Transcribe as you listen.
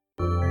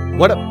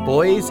What up,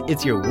 boys?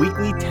 It's your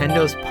weekly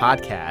Tendos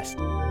podcast.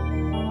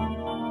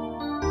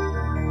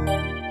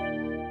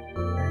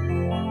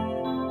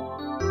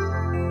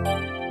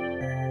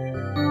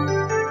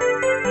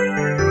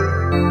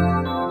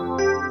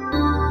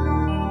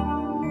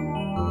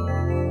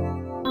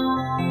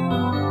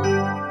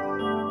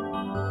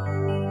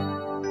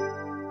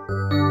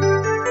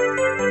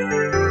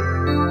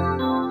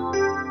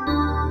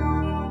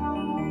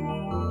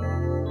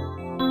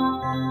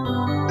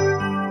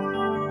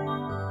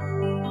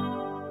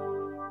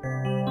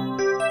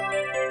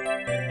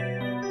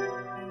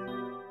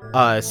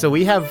 So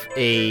we have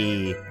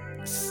a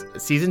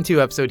season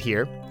 2 episode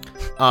here.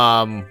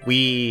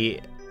 We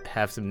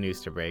have some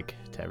news to break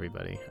to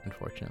everybody,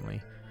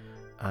 unfortunately.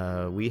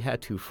 We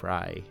had to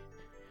fry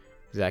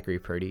Zachary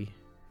Purdy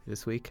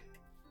this week.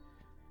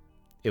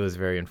 It was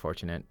very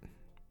unfortunate.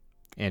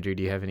 Andrew,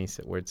 do you have any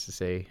words to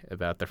say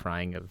about the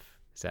frying of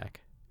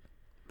Zach?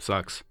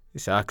 Sucks. He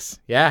sucks.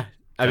 Yeah.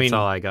 That's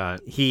all I got.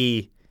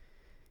 He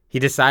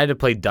decided to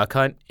play Duck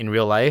Hunt in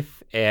real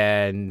life,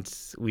 and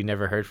we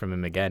never heard from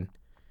him again.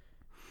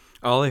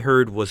 All I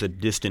heard was a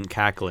distant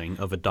cackling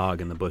of a dog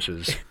in the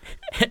bushes.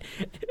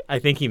 I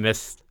think he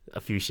missed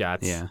a few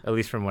shots, Yeah. At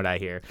least from what I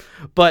hear.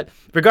 But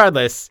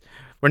regardless,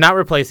 we're not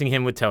replacing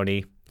him with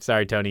Tony.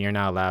 Sorry, Tony, you're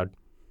not allowed.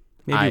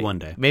 Maybe one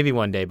day. Maybe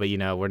one day, but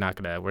we're not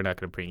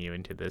gonna bring you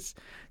into this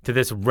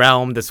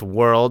realm, this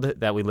world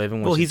that we live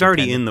in. Well, he's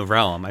already in the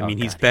realm. I mean,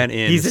 he's been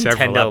in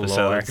several Nintendo episodes.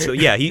 lore. So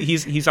yeah,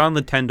 he's on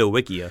the Tendo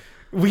Wikia.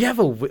 We have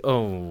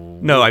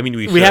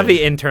we have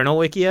the internal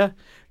Wikia.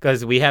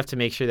 Because we have to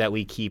make sure that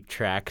we keep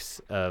tracks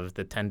of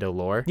the Tendo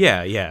lore.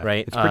 Yeah.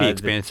 Right? It's pretty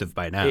expansive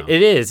by now. It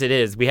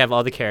is. We have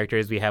all the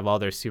characters. We have all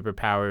their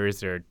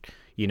superpowers,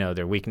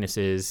 their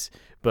weaknesses.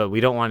 But we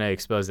don't want to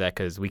expose that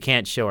because we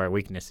can't show our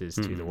weaknesses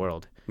to the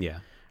world. Yeah.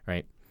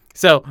 Right?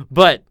 So,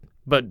 but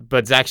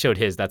Zach showed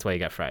his. That's why he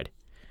got fried.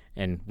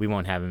 And we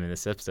won't have him in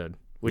this episode,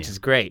 which is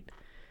great.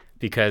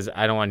 Because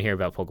I don't want to hear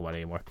about Pokemon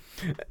anymore,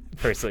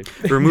 personally.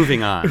 We're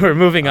moving on.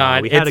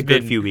 On. We had a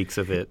good few weeks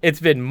of it. It's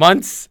been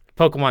months.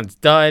 Pokemon's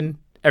done.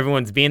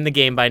 Everyone's beaten the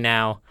game by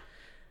now.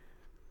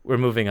 We're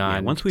moving on.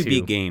 Yeah, once we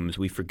beat games,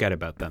 we forget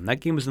about them. That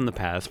game was in the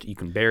past. You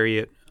can bury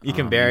it. You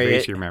can bury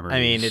erase it. Your memories. I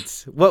mean,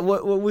 it's what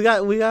we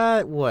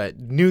got. What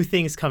new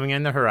things coming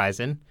on the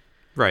horizon?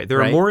 Right.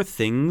 There are more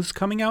things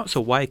coming out.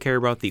 So why care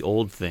about the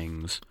old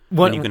things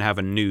when you can have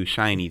a new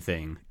shiny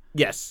thing?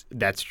 Yes,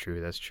 that's true.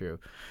 That's true.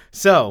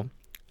 So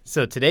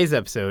today's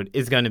episode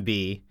is going to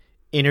be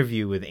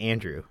interview with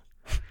Andrew.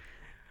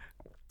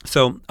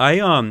 So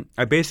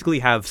I basically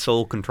have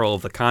sole control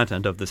of the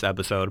content of this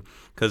episode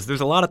because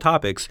there's a lot of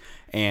topics,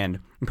 and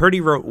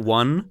Purdy wrote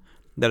one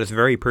that is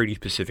very Purdy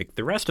specific.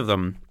 The rest of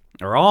them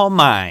are all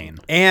mine.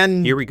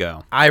 And here we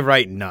go. I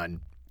write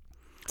none.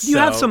 You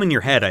have some in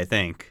your head, I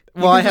think.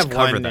 Well, I have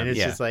one, and it's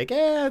just like,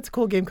 it's a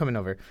cool game coming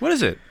over. What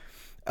is it?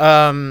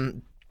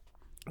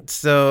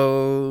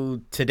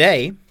 So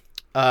today,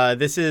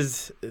 this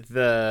is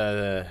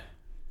the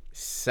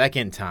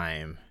second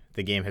time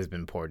the game has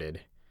been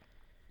ported.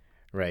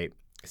 Right.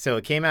 So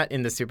it came out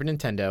in the Super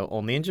Nintendo,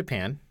 only in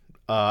Japan,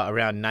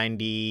 around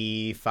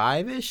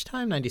 95-ish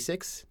time,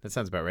 96. That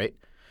sounds about right.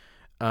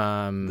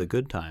 The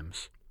good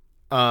times.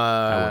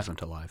 I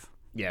wasn't alive.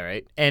 Yeah,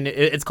 right. And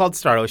it's called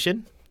Star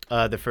Ocean,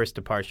 the first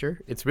departure.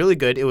 It's really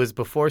good. It was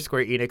before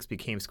Square Enix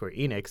became Square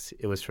Enix.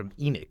 It was from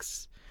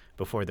Enix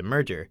before the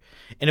merger.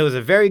 And it was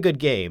a very good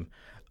game.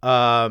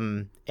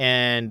 And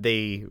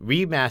they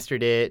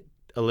remastered it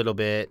a little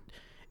bit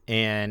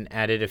and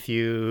added a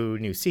few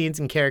new scenes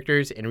and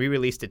characters and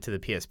re-released it to the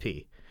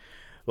PSP.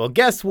 Well,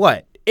 guess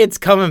what? It's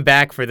coming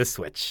back for the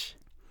Switch.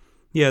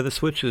 Yeah, the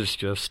Switch is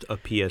just a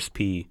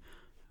PSP,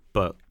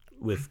 but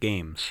with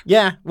games.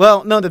 Yeah,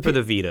 well, no, for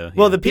the Vita.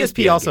 Well, the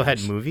PSP also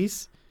had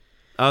movies.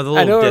 Oh, the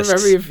little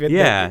discs. Remember if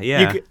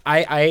yeah.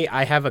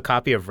 I have a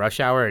copy of Rush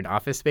Hour and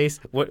Office Space.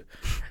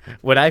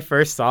 When I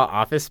first saw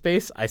Office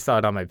Space, I saw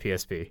it on my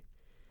PSP.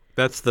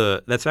 That's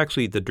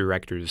actually the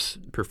director's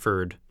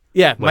preferred.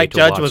 Yeah, Mike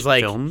Judge was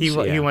like, films?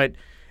 he went,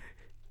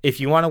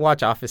 if you want to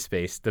watch Office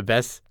Space, the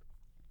best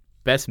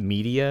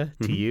media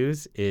to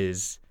use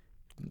is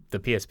the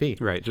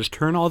PSP. Right, just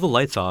turn all the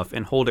lights off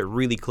and hold it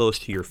really close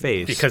to your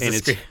face. Because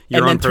it's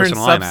your own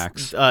personal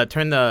IMAX.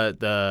 Turn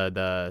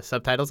the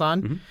subtitles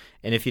on,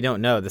 and if you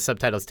don't know, the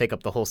subtitles take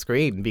up the whole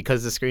screen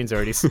because the screen's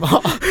already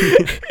small.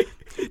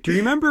 Do you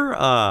remember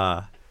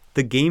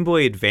the Game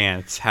Boy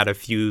Advance had a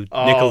few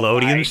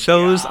Nickelodeon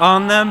shows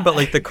on them, but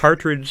like the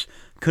cartridge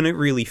couldn't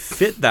really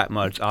fit that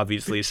much,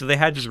 obviously, so they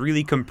had just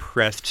really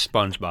compressed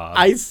SpongeBob.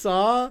 I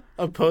saw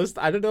a post,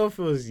 I don't know if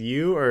it was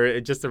you or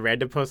just a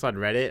random post on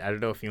Reddit, I don't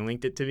know if you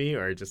linked it to me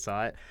or just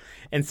saw it,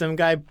 and some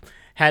guy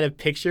had a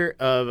picture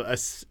of an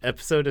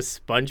episode of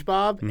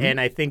SpongeBob and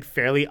I think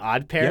Fairly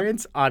Odd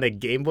Parents on a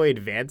Game Boy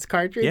Advance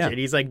cartridge, and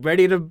he's like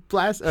ready to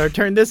blast or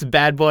turn this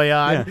bad boy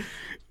on. Yeah.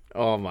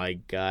 Oh my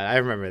god, I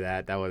remember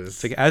that. That was...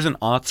 It's like, as an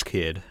aughts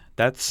kid,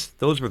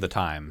 those were the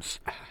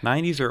times.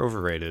 90s are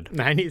overrated.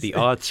 90s. The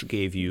aughts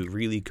gave you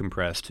really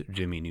compressed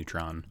Jimmy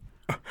Neutron.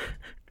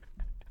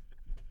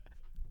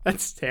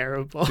 That's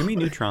terrible. Jimmy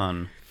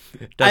Neutron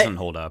doesn't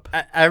hold up.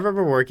 I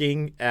remember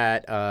working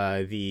at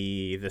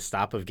the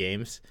Stop of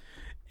Games,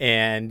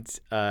 and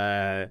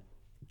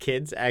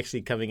kids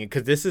actually coming in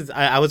because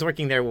I was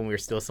working there when we were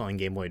still selling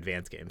Game Boy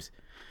Advance games,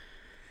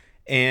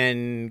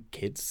 and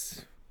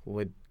kids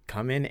would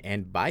come in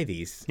and buy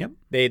these. Yep.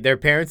 Their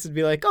parents would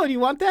be like, "Oh, do you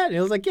want that?" And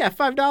it was like, "Yeah,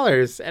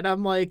 $5." And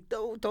I'm like,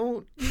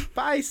 "Don't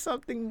buy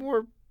something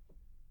more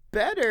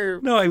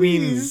better." No,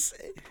 please."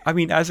 I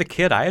mean, as a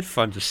kid, I had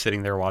fun just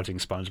sitting there watching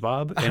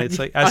SpongeBob, and it's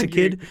like, as a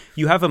kid,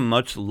 you have a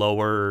much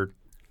lower,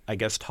 I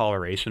guess,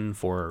 toleration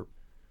for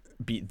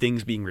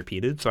things being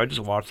repeated. So I just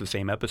watched the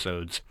same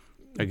episodes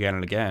again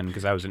and again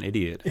because I was an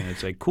idiot, and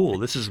it's like, cool,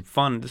 this is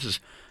fun. This is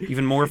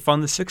even more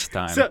fun the sixth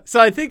time. So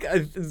I think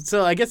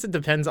I guess it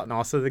depends on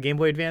also the Game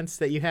Boy Advance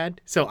that you had.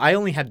 So I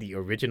only had the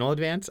original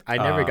Advance. I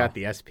never got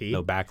the SP.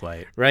 No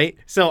backlight. Right?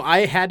 So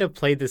I had to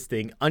play this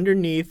thing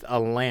underneath a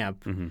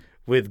lamp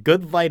with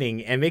good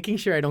lighting and making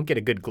sure I don't get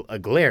a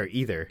glare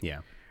either. Yeah.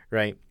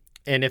 Right?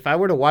 And if I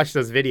were to watch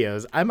those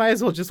videos, I might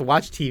as well just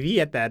watch TV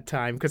at that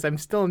time because I'm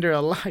still under a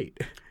light.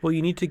 Well,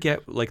 you need to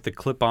get like the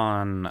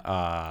clip-on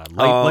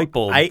light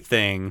bulb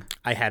thing.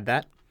 I had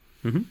that.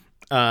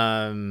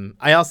 Mm-hmm.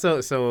 I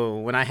also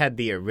when I had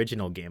the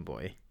original Game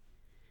Boy,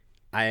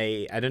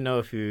 I don't know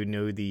if you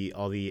know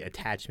all the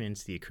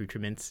attachments, the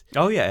accoutrements.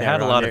 Oh yeah, it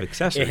had a lot of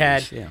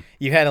accessories.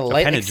 You had a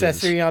light appendages.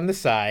 accessory on the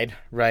side,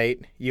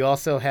 right? You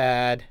also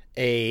had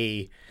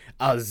a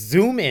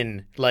zoom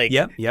in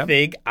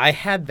thing. I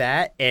had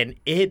that and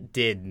it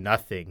did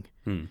nothing.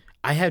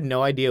 I had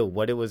no idea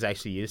what it was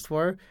actually used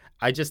for.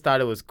 I just thought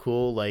it was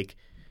cool, like,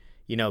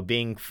 you know,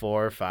 being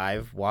 4 or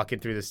 5, walking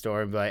through the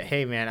store and be like,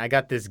 "Hey man, I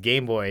got this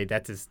Game Boy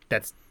that's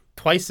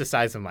twice the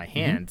size of my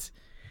hands,"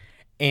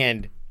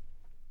 and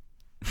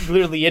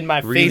literally in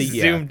my face,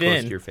 zoomed close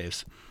in. To your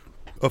face.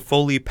 A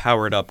fully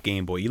powered up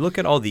Game Boy. You look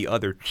at all the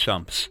other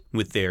chumps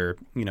with their,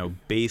 you know,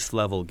 base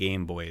level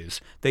Game Boys.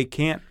 They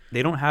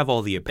don't have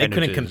all the They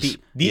appendages. couldn't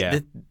compete.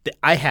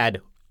 I had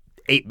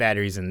 8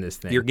 batteries in this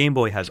thing. Your Game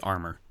Boy has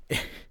armor.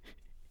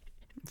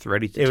 It's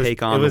ready to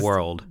take on the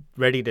world.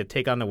 Ready to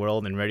take on the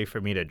world and ready for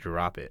me to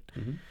drop it.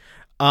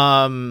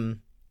 So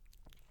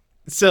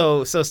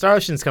Star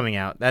Ocean's coming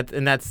out.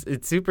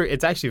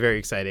 It's actually very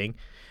exciting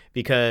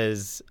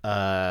because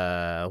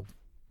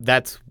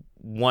that's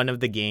one of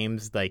the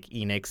games like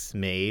Enix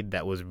made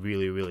that was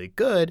really, really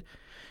good.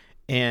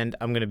 And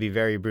I'm going to be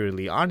very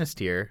brutally honest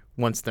here.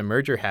 Once the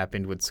merger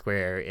happened with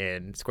Square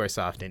and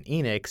Squaresoft and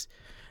Enix,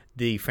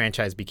 the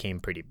franchise became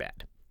pretty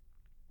bad.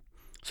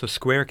 So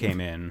Square came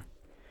in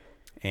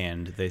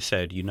and they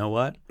said, you know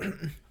what?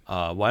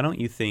 Why don't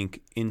you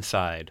think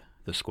inside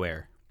the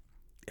Square?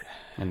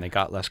 And they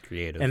got less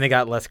creative.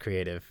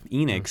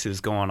 Enix is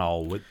going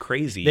all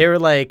crazy. They were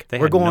like,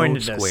 we're going no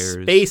to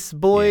squares. Space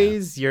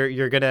Boys. Yeah.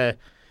 You're going to,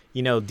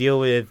 you know, deal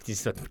with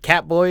these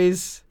Cat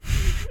Boys.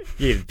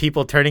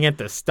 People turning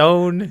into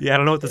stone. Yeah, I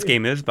don't know what this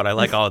game is, but I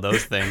like all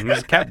those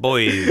things. Cat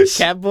Boys.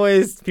 Cat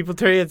Boys, people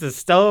turning into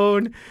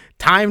stone,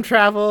 time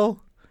travel.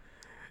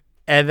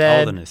 And then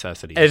all the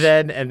necessities.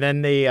 And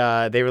then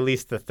they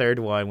released the third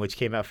one, which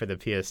came out for the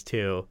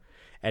PS2,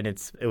 and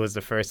it was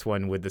the first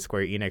one with the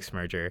Square Enix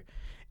merger.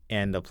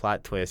 And the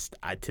plot twist,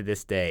 to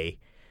this day,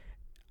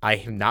 I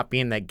have not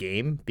been in that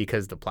game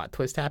because the plot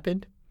twist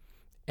happened,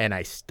 and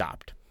I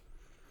stopped.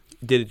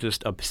 Did it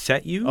just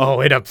upset you?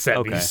 Oh, it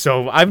upset me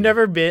so. I've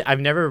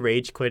never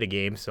rage quit a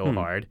game so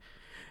hard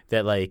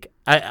that like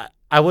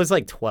I was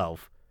like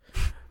 12,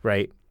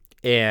 right?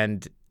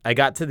 And I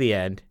got to the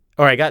end,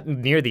 or I got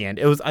near the end.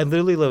 I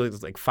literally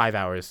was like 5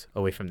 hours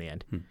away from the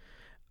end.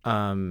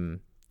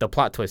 The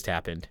plot twist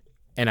happened,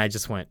 and I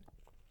just went,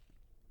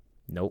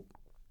 nope.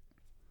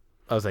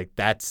 I was like,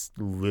 that's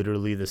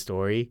literally the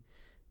story.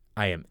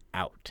 I am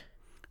out.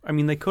 I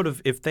mean, they could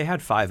have, if they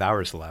had 5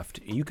 hours left,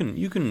 you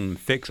can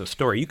fix a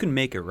story. You can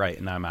make it right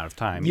in that amount of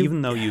time.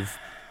 Even though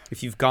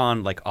if you've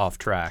gone like off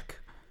track,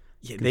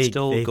 you can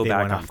still go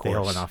back on course. They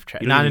went off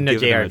track. Not in a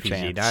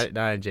JRPG.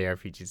 Not in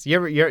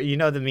JRPGs. You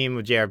know the meme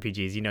with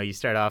JRPGs. You know, you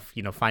start off,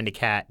 you know, find a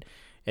cat,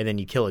 and then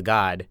you kill a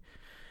god.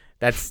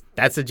 That's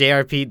a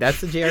JRPG.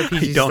 That's a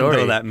JRPG I don't story.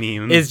 know that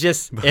meme. It's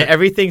just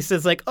everything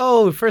says like,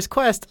 oh, first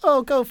quest,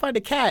 oh, go find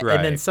a cat, Right.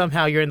 and then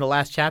somehow you're in the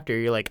last chapter.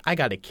 You're like, I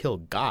gotta kill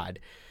God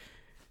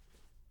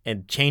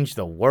and change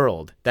the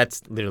world.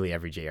 That's literally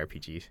every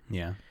JRPG.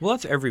 Yeah. Well,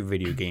 that's every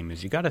video game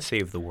is you got to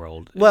save the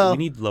world. Well, we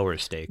need lower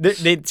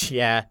stakes.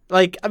 Yeah.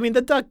 Like, I mean,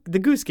 the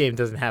Goose Game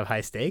doesn't have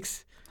high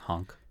stakes.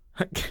 Honk.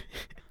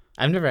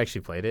 I've never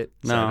actually played it.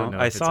 So I don't know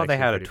I if it's saw they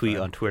had a actually tweet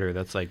pretty on Twitter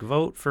that's like,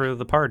 vote for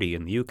the party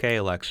in the UK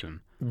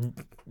election.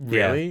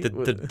 Really? Yeah,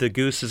 the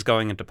goose is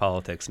going into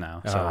politics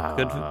now. So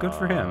good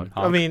for him.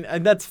 I mean,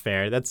 that's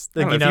fair. That's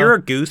I don't know, if you're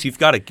a goose, you've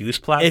got a goose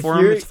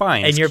platform. It's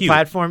fine. And it's your cute.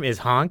 platform is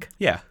honk.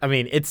 Yeah. I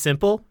mean, it's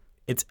simple.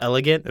 It's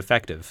elegant.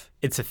 Effective.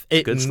 It's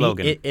a good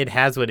slogan. It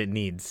has what it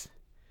needs.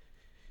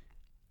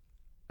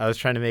 I was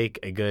trying to make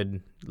a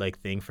good like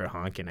thing for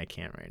honk, and I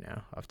can't right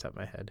now off the top of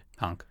my head.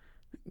 Honk.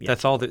 Yeah.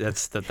 That's all.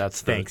 That's the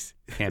Thanks.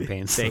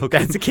 campaign slogan.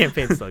 That's the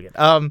campaign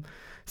slogan.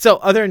 So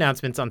other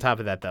announcements on top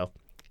of that though.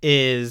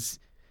 is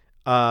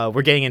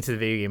we're getting into the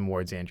Video Game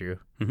Awards, Andrew.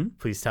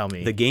 Please tell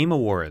me The Game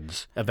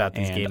Awards. about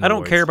these And Game I don't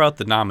Awards. care about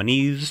the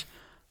nominees.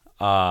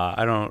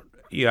 I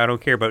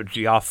don't care about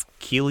Geoff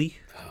Keighley.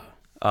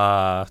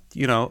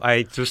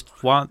 I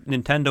just want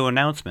Nintendo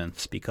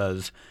announcements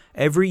because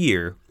every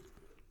year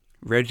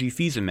Reggie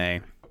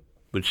Fils-Aimé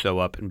would show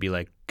up and be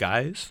like,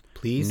 "Guys,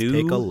 Please new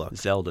take a look."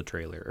 Zelda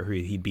trailer," or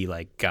he'd be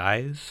like,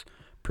 "Guys,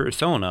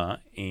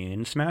 Persona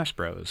in Smash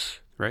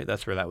Bros." Right,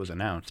 that's where that was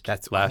announced.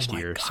 That's last oh my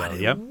year. God, So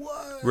it yep,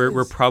 was.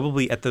 we're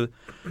probably at the.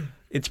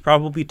 It's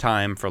probably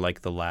time for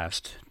like the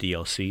last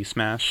DLC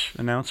Smash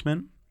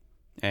announcement,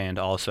 and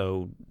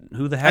also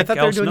who the heck I thought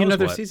they were else doing knows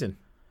another what? season.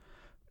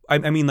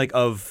 I mean, like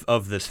of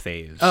this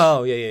phase.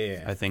 Oh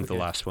yeah. I think the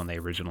Okay. last one they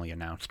originally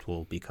announced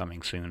will be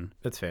coming soon.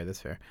 That's fair. That's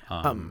fair.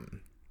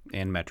 And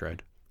Metroid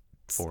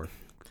 4.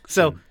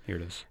 So here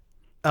it is.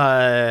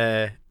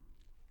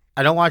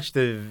 I don't watch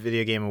the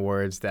Video Game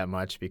Awards that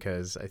much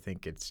because I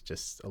think it's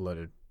just a load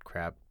of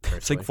crap. It's like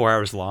personally. 4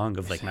 hours long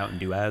of like Mountain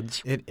Dew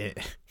ads. It.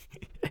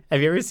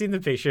 Have you ever seen the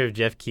picture of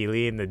Jeff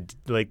Keighley and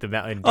the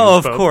Mountain Dew? Oh,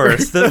 of Pope?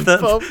 course, the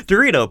Pope?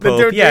 Dorito The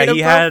Pope. Yeah, Dorito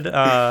he Pope?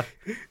 had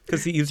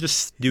because he was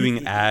just doing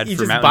an ad He for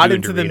just Mountain bought Dew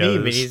into and the Doritos.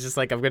 meme, and he's just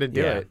like, "I'm gonna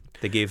do yeah, it."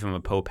 they gave him a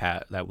Pope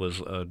hat that was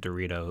a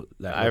Dorito.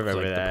 That I looked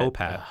remember like that. the Pope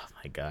hat. Oh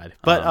my god!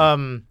 But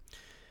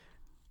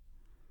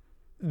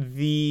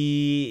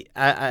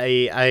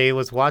I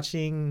was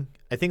watching.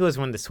 I think it was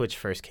when the Switch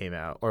first came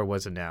out or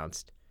was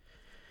announced,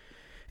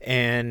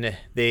 and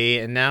they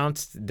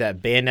announced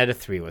that Bayonetta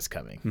 3 was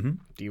coming. Mhm.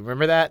 Do you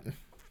remember that?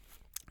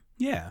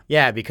 Yeah,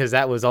 Yeah, because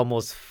that was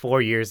almost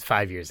 5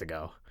 years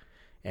ago,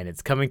 and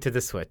it's coming to the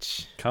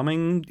Switch.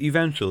 coming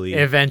eventually.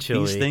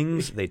 Eventually, These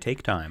things they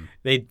take time.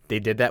 they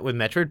did that with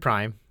Metroid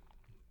Prime.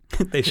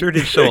 They sure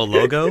did show a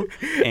logo,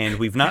 and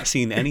we've not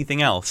seen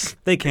anything else.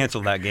 They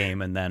canceled that game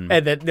and then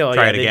And then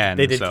try it they, again.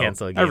 They did so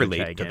cancel a I game. and relate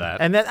try to again.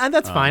 that. and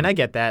that's fine. I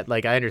get that.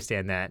 Like I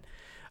understand that.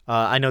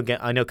 I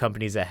know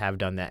companies that have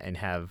done that and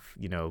have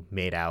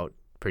made out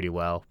pretty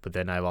well. But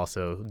then I've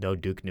also know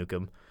Duke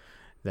Nukem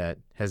that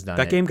has done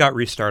that it. game got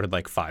restarted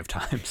like 5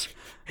 times.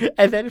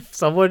 And then if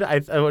someone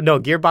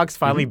Gearbox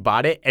finally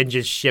bought it and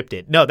just shipped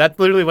it. No, that's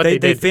literally what They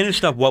did.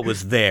 finished up what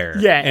was there.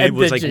 Yeah, and it and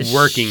was then like just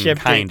working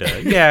shipped it.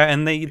 kinda. Yeah,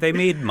 and they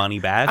made money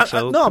back.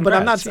 So no, but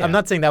I'm not. congrats, yeah. I'm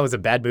not saying that was a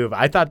bad move.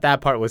 I thought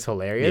that part was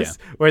hilarious.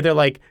 Where they're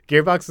like,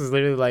 Gearbox was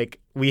literally like,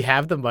 "We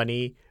have the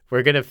money.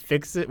 We're gonna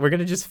fix it. We're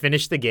gonna just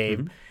finish the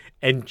game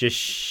and just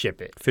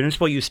ship it." Finish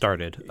what you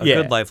started. A Yeah.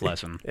 good life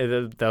lesson.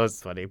 That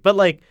was funny. But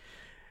like,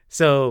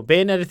 so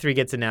Bayonetta 3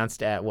 gets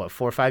announced at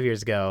 4 or 5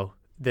 years ago.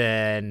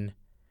 Then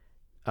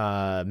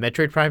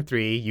Metroid Prime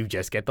 3, you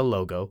just get the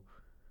logo.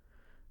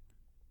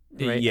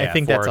 Right? Yeah, I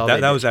think that's all that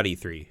they did. was at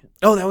E3.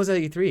 Oh, that was at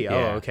E3. Oh,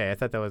 Yeah. okay. I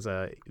thought that was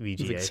a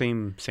It's VGA.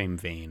 like same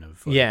vein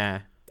of like,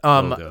 Yeah.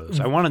 logos.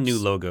 I want a new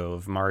logo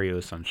of Mario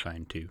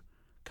Sunshine 2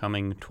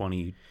 coming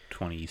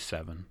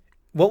 2027.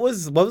 What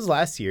was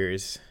last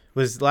year's?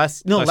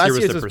 Last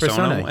year's the was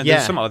Persona. and Yeah.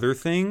 there's some other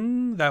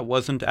thing that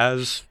wasn't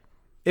as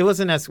It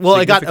wasn't as well.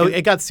 significant?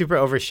 It got super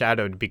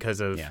overshadowed because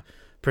of Yeah.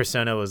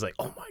 Persona was like,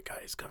 oh my god,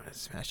 he's coming to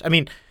Smash. I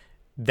mean,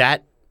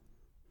 that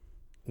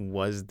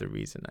was the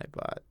reason I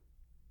bought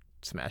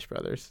Smash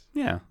Brothers.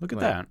 yeah. Look at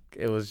Like, that.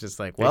 It was just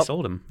like, They well,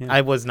 sold him. Yeah.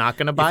 I was not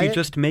gonna buy if you it.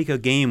 just make a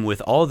game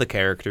with all the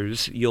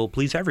characters, you'll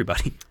please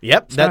everybody.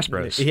 Yep, Smash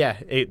Bros. Yeah,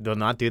 they'll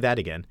not do that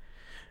again.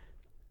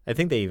 I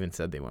think they even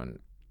said they want.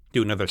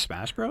 Do another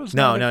Smash Bros?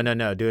 No.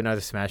 Do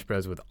another Smash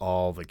Bros with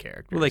all the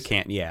characters. Well, they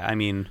can't. Yeah, I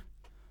mean,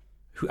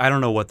 I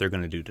don't know what they're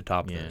gonna do to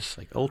top Yeah. this.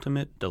 Like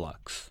Ultimate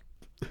Deluxe.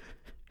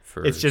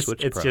 For It's just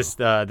Switch it's Pro. just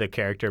the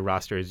character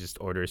roster is just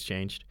orders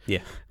changed. Yeah.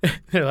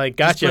 They're like,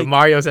 gotcha, like,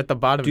 Mario's at the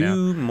bottom now.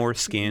 Do more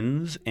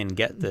skins and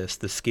get this.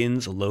 The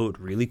skins load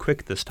really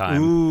quick this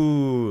time.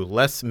 Ooh,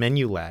 less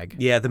menu lag.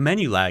 Yeah, the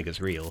menu lag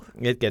is real.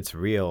 It gets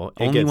real.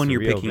 It Only gets when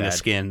you're real picking a bad.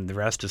 skin, the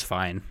rest is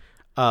fine.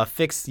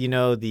 Fix,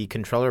 the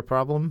controller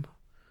problem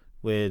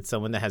with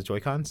someone that has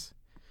Joy-Cons.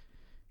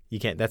 You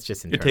can't. That's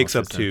just It internal takes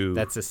up system. to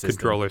That's a system.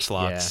 controller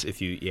slots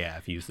if you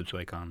use the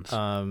Joy-Cons.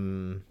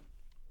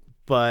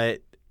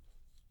 But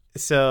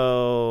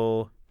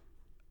so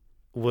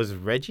was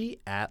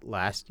Reggie at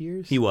last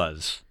year's? He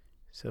was.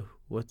 So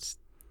what's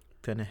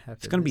gonna happen?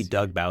 It's going to be this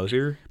Doug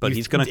Bowser, but You-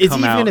 he's going is to he come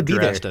even out gonna be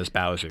dressed there? as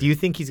Bowser. year? Do you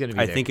think he's gonna be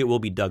I there? think it will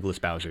be Douglas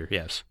Bowser,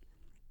 yes.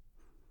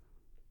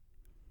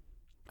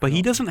 But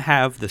he doesn't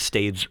have the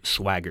stage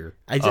swagger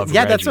of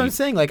yeah, that's what I'm Reggie.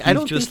 saying. Like, I He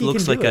don't just think he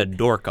looks can like do a it.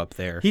 dork up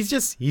there. He's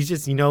just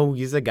he's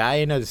a guy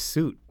in a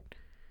suit.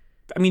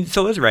 I mean,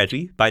 so is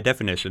Reggie, by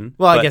definition.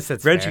 Well, I but guess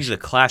that's Reggie's fair. a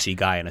classy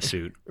guy in a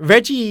suit.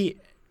 Reggie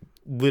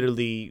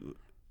literally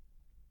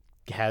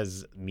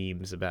has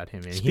memes about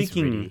him, and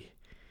Speaking he's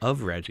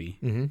of Reggie,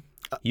 mm-hmm.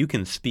 you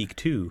can speak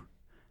to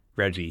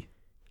Reggie.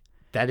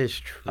 That is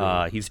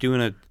true. He's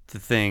doing the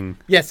thing.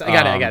 Yes, I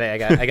got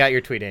it. I got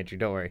your tweet, Andrew.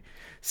 Don't worry.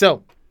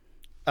 So,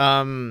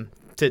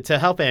 to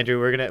help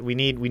Andrew, we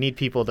need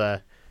people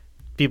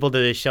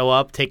to show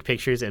up, take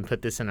pictures, and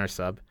put this in our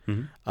sub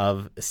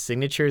of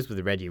signatures with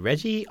Reggie.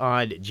 Reggie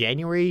on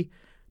January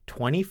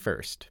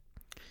 21st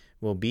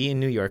will be in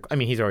New York. I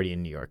mean, he's already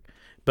in New York,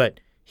 But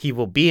he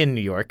will be in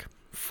New York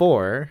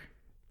for...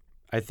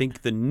 I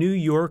think the New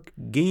York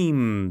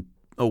Game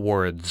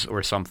Awards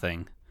or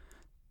something.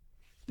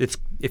 It's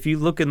if you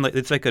look in,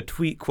 it's like a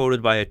tweet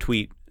quoted by a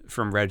tweet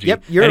from Reggie.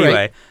 Yep, you're anyway,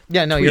 right.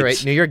 Yeah, no, you're tweets,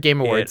 right. New York Game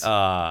Awards.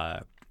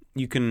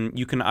 You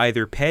can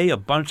either pay a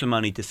bunch of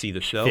money to see the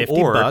show, 50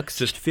 or bucks.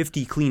 just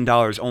 $50 clean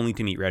only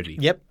to meet Reggie.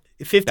 Yep,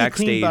 50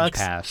 Backstage clean bucks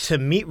pass. to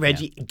meet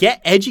Reggie. Get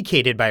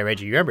educated by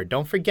Reggie. Remember,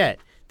 don't forget,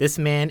 this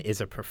man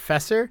is a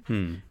professor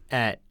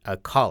at a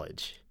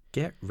college.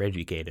 Get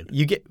Reggie-gated.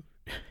 You get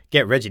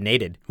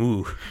Reginated,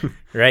 Ooh.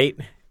 right?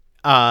 He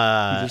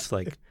just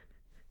like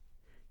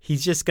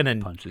he's just gonna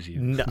punches you.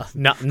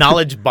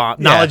 Knowledge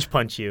bomb, knowledge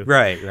punch you.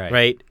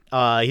 Right.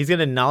 He's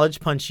gonna knowledge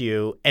punch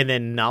you and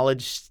then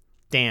knowledge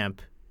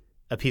stamp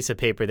a piece of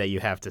paper that you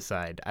have to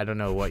sign. I don't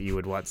know what you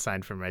would want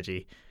signed from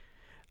Reggie.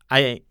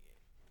 I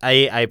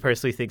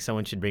personally think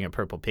someone should bring a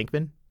purple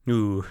Pinkman.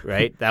 Ooh.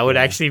 Right? That would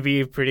actually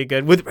be pretty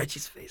good with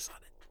Reggie's face on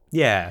it.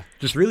 Yeah,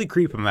 just really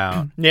creep him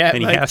out. Yeah,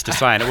 and he has to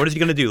sign it. What is he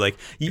going to do? Like,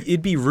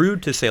 it'd be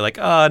rude to say, like,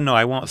 oh, no,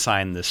 I won't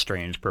sign this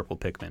strange purple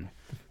Pikmin.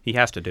 He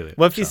has to do it.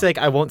 What if he's like,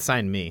 I won't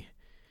sign me?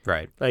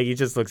 Right. Like, he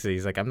just looks at it.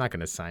 He's like, I'm not going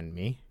to sign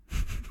me.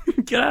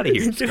 Get out of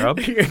here, scrub.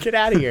 Get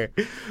out of here.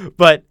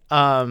 But,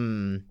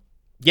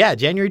 yeah,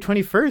 January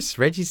 21st,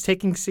 Reggie's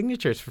taking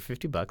signatures for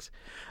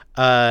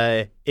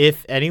 $50.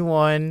 If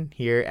anyone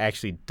here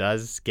actually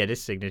does get a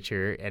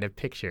signature and a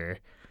picture,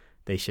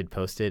 they should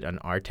post it on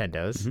our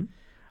Tendos. Mm-hmm.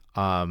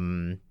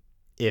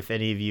 If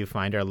any of you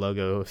find our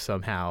logo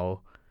somehow,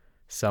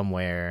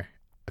 somewhere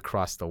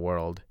across the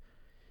world,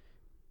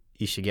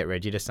 you should get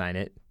Reggie to sign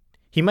it.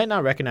 He might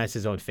not recognize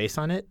his own face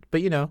on it,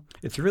 but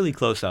it's really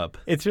close up.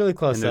 It's really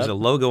close and there's up. a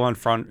logo in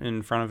front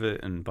of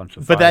it and a bunch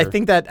of. But fire. I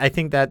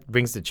think that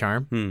brings the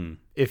charm.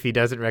 If he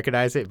doesn't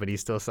recognize it, but he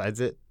still signs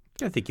it.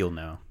 I think you'll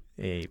know.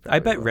 Yeah, I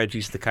bet will.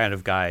 Reggie's the kind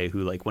of guy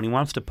who, like, when he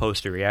wants to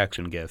post a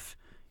reaction GIF,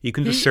 you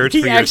can just search for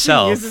actually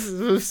yourself. uses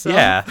himself.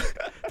 Yeah.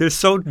 There's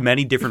so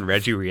many different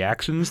Reggie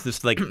reactions.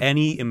 There's like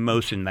any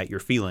emotion that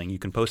you're feeling, you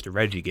can post a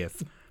Reggie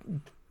GIF.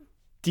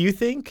 Do you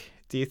think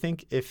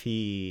if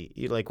he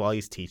like while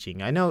he's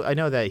teaching, I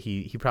know that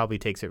he probably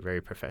takes it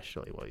very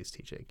professionally while he's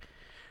teaching,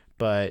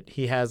 but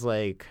he has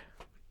like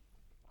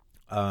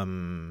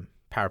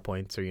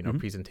PowerPoints or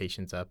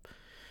presentations up,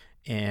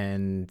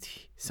 and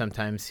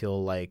sometimes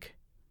he'll like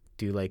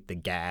do like the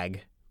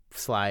gag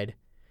slide,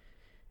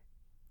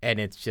 and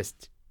it's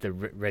just the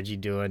Reggie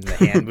doing the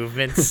hand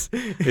movements.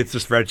 It's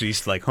just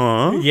Reggie's like,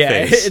 huh? Yeah,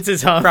 face. it's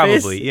his face.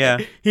 Probably, yeah.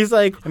 He's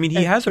like, I mean,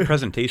 he has a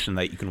presentation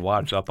that you can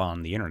watch up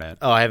on the internet.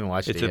 oh, I haven't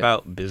watched it It's yet.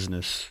 about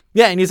business.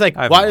 Yeah, and he's like,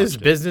 I haven't why is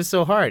watched it. business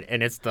so hard?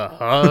 And it's the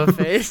huh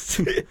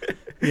face.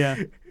 Yeah.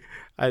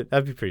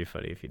 That'd be pretty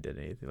funny if he did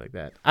anything like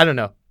that. I don't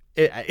know.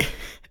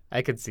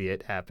 I could see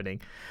it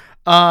happening.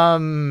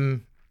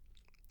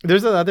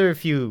 There's another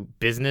few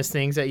business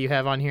things that you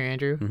have on here,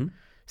 Andrew. Mm-hmm.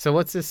 So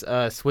what's this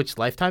Switch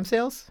lifetime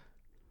sales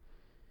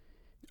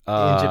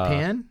in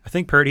Japan? I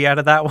think Purdy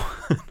added that one.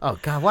 Oh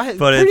God, why?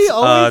 But Pretty it's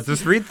always...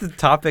 just read the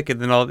topic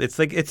and then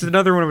it's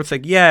another one where it's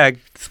like, yeah,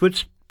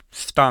 Switch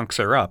stonks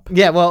are up.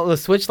 Yeah, well, the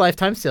Switch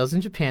lifetime sales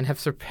in Japan have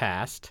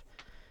surpassed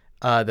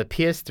the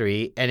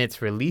PS3, and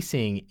it's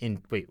releasing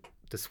in. Wait,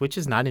 the Switch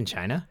is not in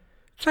China?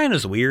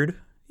 China's weird.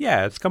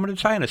 Yeah, it's coming to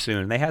China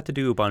soon. They had to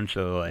do a bunch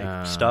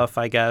of stuff,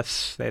 I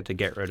guess. They had to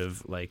get rid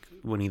of like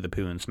Winnie the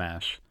Pooh and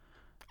Smash.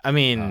 I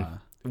mean,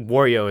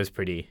 Wario is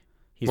pretty.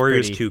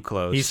 Warrior's too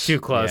close. He's too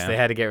close. Yeah. They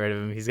had to get rid of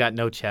him. He's got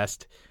no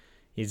chest.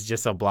 He's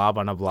just a blob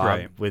on a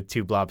blob with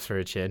two blobs for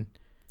a chin.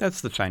 That's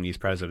the Chinese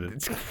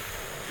president.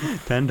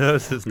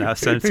 Tendos is now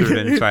censored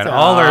in China.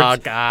 All our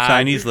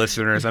Chinese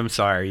listeners, I'm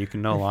sorry, you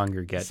can no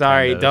longer get.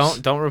 Sorry,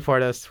 Tendos. don't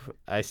report us.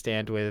 I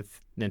stand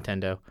with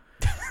Nintendo.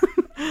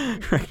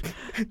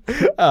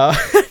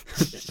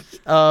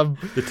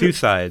 The two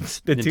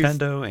sides, The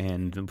Nintendo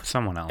and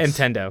someone else.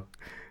 Nintendo.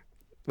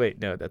 Wait,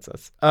 no, that's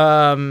us.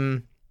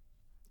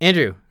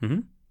 Andrew,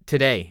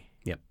 today,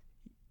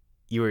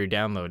 you were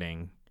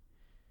downloading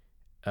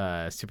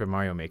Super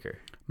Mario Maker.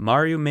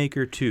 Mario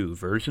Maker 2,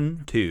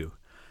 version 2.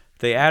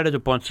 They added a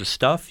bunch of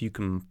stuff. You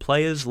can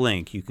play as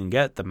Link. You can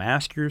get the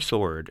Master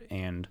Sword.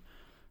 And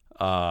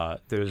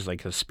there's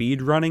like a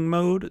speed running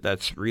mode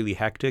that's really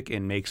hectic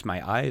and makes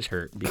my eyes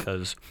hurt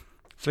because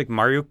it's like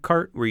Mario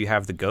Kart where you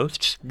have the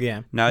ghosts.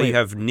 Yeah. Now you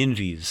have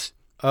ninjas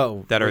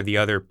that are the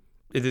other.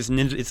 It is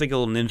ninja. It's like a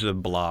little ninja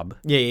blob.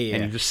 Yeah.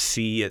 And you just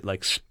see it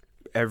like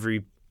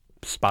every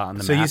spot on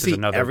the so map you is see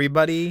another.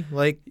 everybody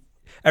like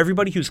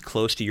Everybody who's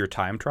close to your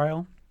time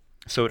trial.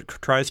 So it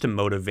tries to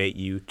motivate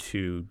you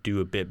to do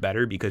a bit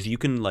better because you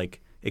can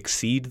like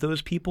exceed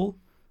those people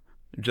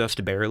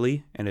just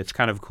barely, and it's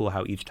kind of cool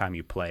how each time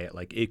you play it,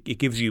 like it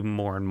gives you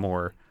more and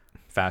more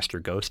faster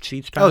ghosts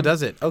each time. Oh,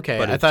 does it? Okay.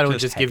 But I it's thought it would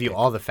just just give you hectic.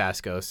 all the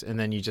fast ghosts, and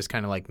then you just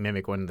kind of like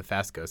mimic one of the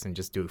fast ghosts and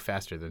just do it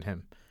faster than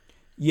him.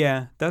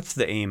 Yeah, that's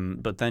the aim,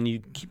 but then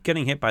you keep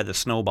getting hit by the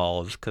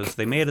snowballs because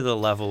they made it a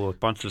level with a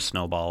bunch of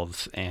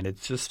snowballs, and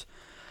it's just,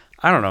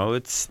 I don't know,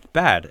 it's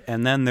bad.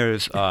 And then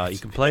there's, you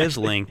can play as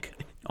Link,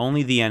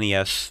 only the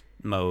NES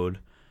mode.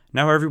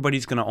 Now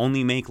everybody's going to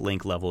only make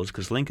Link levels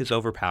because Link is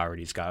overpowered.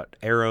 He's got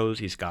arrows,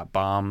 he's got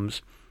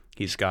bombs,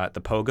 he's got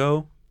the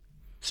pogo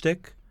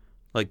stick.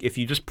 Like, if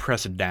you just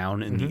press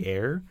down in the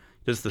air,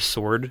 does the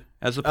sword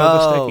as a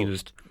pogo stick? You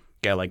just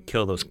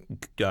kill those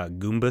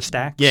Goomba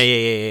stacks.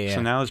 Yeah.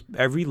 So now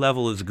every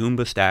level is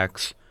Goomba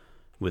stacks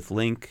with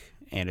Link,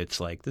 and it's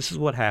like, this is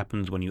what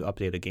happens when you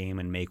update a game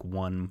and make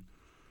one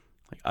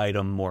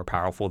item more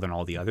powerful than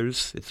all the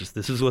others. It's just,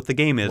 this is what the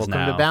game is now.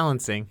 Welcome to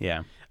balancing.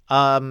 Yeah.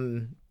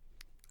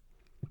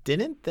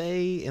 Didn't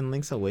they in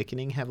Link's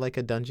Awakening have like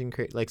a dungeon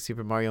like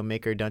Super Mario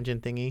Maker dungeon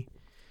thingy?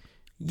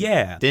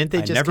 Yeah. Didn't they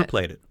I just never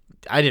played it.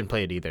 I didn't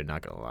play it either,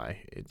 not gonna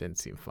lie. It didn't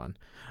seem fun.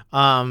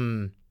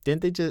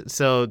 Did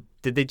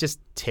they just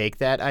take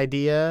that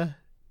idea?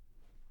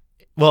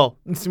 Well,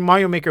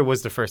 Mario Maker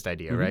was the first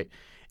idea, right?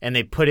 And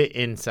they put it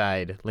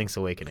inside Link's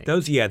Awakening. That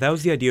was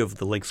the idea of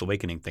the Link's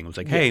Awakening thing. It was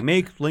like, hey,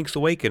 make Link's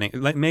Awakening,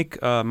 make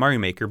Mario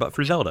Maker, but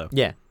for Zelda.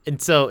 Yeah, and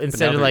so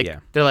instead of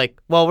they're like,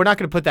 well, we're not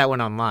going to put that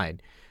one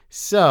online,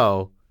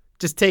 so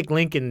just take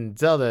Link and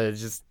Zelda, and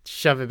just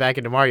shove it back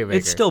into Mario Maker.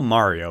 It's still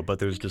Mario, but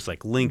there's just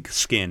like Link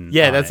skin.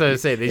 Yeah, that's what I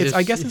was saying.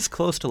 I guess it's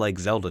close to like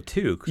Zelda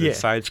 2 because it's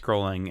side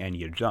scrolling and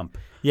you jump.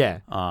 Yeah.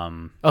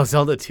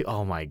 Zelda 2.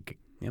 Oh my.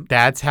 Yep.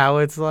 That's how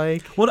it's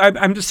like. Well,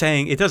 I'm just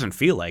saying it doesn't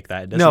feel like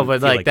that. It doesn't no,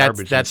 but feel like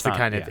that's the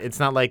kind of. It's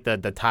not like the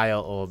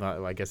tile.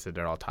 Well, I guess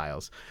they're all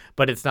tiles,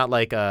 but it's not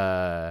like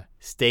a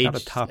stage.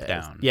 Not a top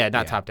down.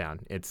 Not top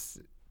down. It's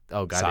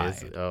oh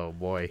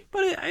boy.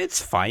 But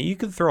it's fine. You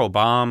can throw a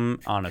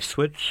bomb on a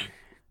switch,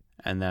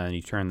 and then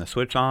you turn the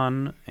switch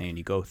on, and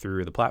you go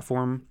through the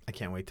platform. I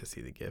can't wait to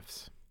see the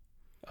GIFs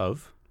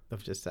of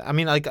just. I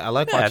mean, like I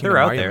like watching the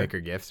Mario Maker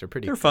GIFs. They're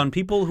pretty. They're fun.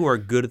 People who are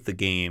good at the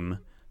game.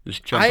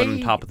 Just jumping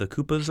on top of the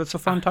Koopas, that's a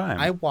fun time.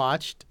 I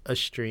watched a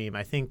stream,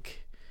 I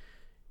think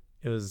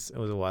it was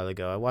a while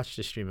ago. I watched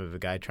a stream of a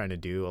guy trying to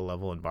do a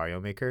level in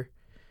Mario Maker.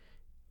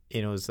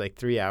 And it was like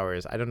 3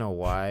 hours. I don't know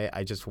why.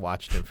 I just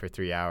watched him for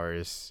 3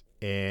 hours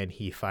and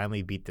he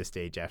finally beat the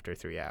stage after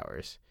 3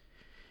 hours.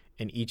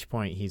 And each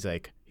point he's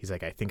like,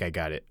 I think I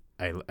got it.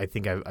 I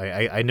think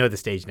I know the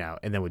stage now,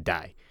 and then would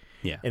die.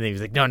 Yeah. And then he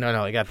was like, no,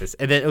 I got this.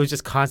 And then it was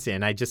just constant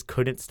and I just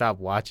couldn't stop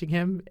watching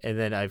him. And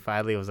then I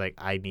finally was like,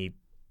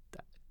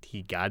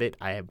 he got it.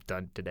 I have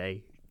done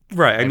today.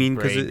 Right. I mean,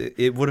 because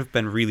it would have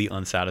been really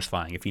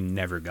unsatisfying if he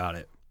never got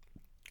it.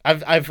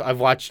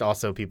 I've watched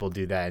also people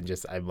do that and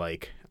just I'm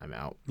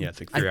out. Yeah, it's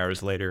like 3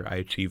 hours later, I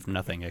achieved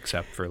nothing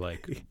except for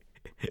like.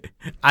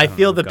 I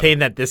feel the pain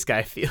that this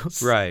guy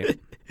feels. Right.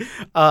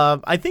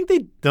 I think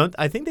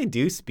they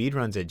do speed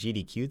runs at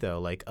GDQ though,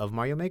 like of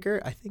Mario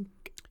Maker. I think.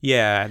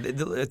 Yeah,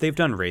 they've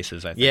done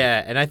races. I think.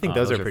 Yeah, and I think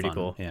those are pretty fun.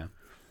 Cool.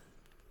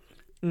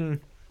 Yeah.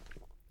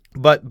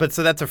 But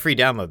so that's a free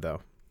download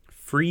though.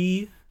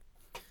 Free.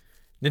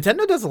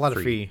 Nintendo does a lot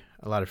of free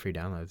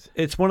downloads.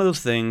 It's one of those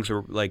things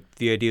where like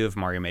the idea of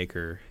Mario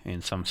Maker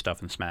and some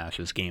stuff in Smash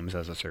is games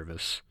as a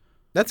service.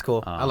 That's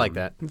cool. I like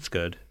that. It's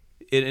good.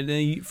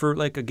 For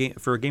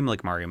a game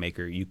like Mario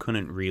Maker, you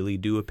couldn't really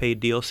do a paid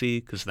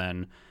DLC because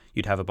then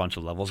you'd have a bunch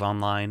of levels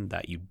online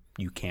that you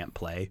can't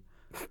play.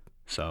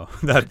 So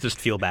that just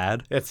feel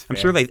bad. That's fair.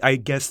 I'm sure I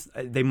guess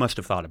they must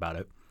have thought about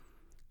it.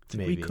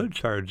 Maybe. We could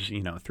charge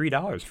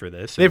 $3 for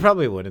this. They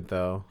probably wouldn't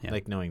though. Yeah.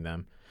 Like knowing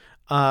them.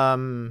 All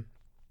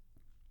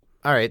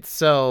right.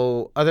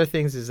 So other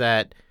things is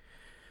that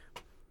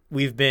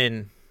we've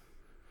been.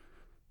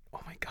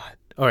 Oh my god!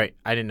 All right,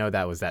 I didn't know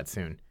that was that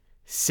soon.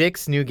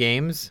 6 new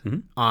games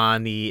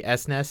on the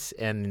SNES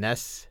and the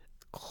NES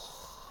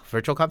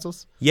virtual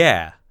consoles.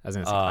 Yeah, I was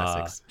gonna say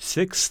classics.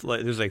 6.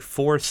 There's like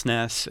 4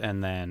 SNES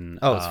and then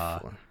a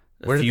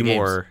few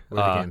more.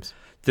 What are the games?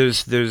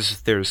 There's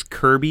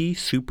Kirby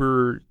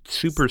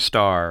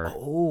Superstar.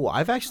 Oh,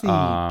 I've actually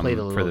played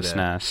a little for the bit.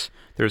 SNES.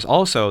 There's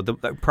also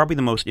probably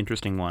the most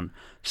interesting one,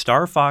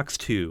 Star Fox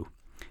 2.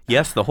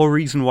 Yes, the whole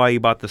reason why you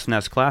bought the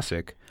SNES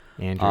Classic.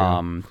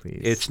 Andrew,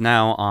 please. It's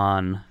now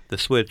on the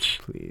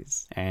Switch.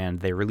 Please. And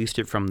they released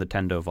it from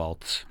Nintendo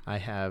Vaults. I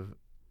have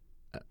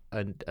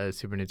a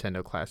Super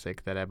Nintendo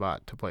Classic that I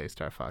bought to play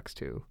Star Fox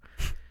 2.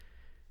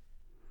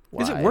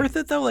 Is it worth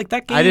it though? Like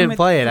that game? I didn't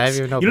play it. I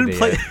haven't even opened it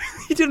yet.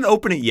 You didn't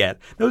open it yet.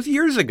 That was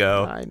years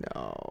ago. I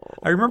know.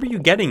 I remember you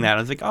getting that.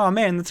 I was like, oh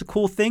man, that's a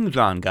cool thing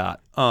John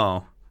got.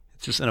 Oh,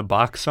 it's just in a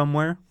box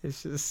somewhere.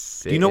 It's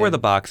just. Do you know where the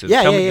box is?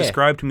 Yeah,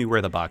 Describe to me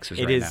where the box is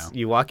right now.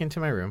 You walk into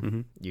my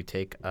room. You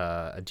take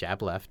a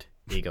jab left.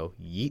 And you go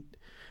yeet,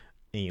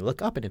 and you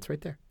look up, and it's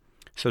right there.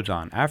 So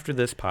John, after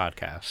this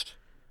podcast,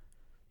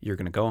 you're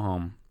gonna go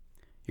home.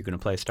 You're gonna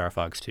play Star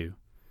Fox 2,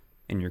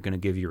 and you're gonna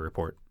give your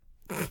report.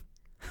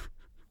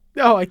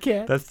 No, I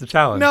can't. That's the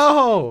challenge.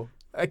 No,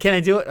 can I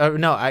do it?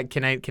 No,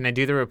 Can I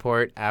do the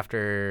report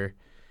after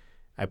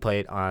I play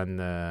it on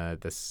the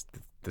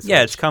Switch?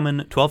 Yeah, it's coming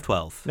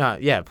 12/12. No,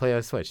 yeah, play on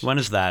the Switch. When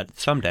is that?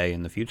 Someday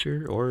in the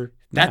future or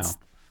now?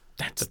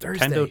 That's the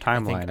Thursday. Nintendo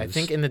timeline. I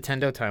think in the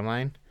Nintendo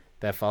timeline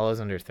that follows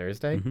under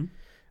Thursday.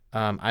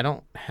 I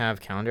don't have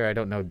calendar. I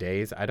don't know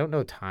days. I don't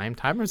know time.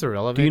 Timers are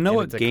irrelevant. Do you know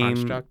what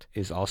game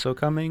is also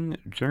coming?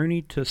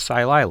 Journey to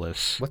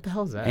Silalis. What the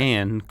hell is that?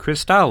 And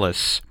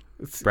Crystallis.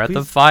 Breath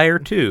of Fire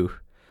 2.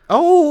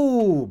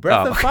 Oh,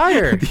 Breath of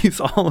Fire. These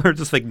all are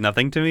just like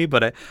nothing to me,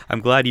 but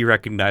I'm glad you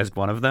recognized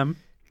one of them.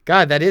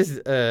 God, that is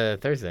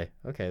Thursday.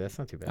 Okay, that's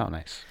not too bad. Oh,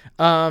 nice.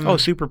 Oh,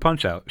 Super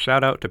Punch-Out!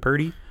 Shout out to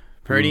Purdy.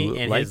 Purdy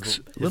and likes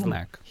his Little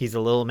Mac. He's a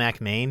Little Mac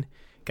main.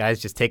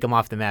 Guys, just take him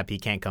off the map. He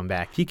can't come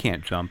back. He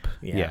can't jump.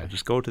 Yeah,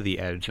 just go to the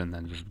edge and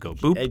then just go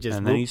boop,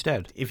 and then he's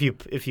dead. If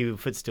you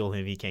footstool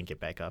him, he can't get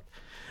back up.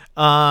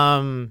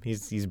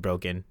 He's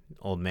broken,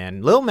 old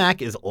man. Little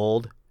Mac is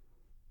old.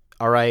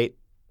 All right,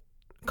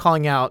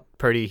 calling out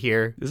Purdy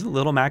here. Isn't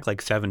Little Mac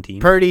like 17?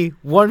 Purdy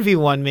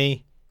 1v1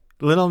 me.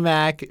 Little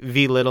Mac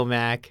v Little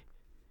Mac.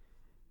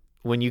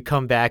 When you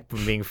come back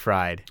from being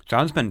fried.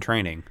 John's been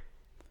training.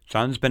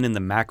 John's been in the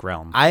Mac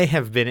realm. I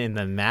have been in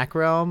the Mac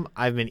realm.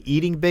 I've been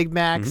eating Big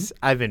Macs.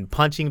 Mm-hmm. I've been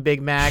punching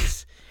Big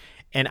Macs.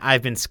 And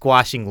I've been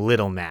squashing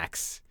Little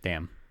Macs.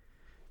 Damn.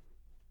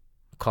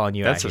 I'm calling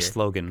you That's out a here.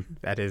 slogan.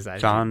 That is.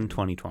 John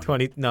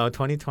 2020.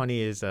 2020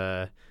 is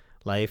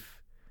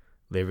life,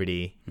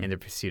 liberty, and the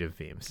pursuit of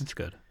memes. That's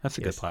good. That's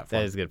a good platform.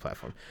 That is a good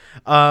platform.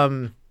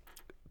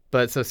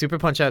 But so Super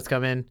Punch-Out's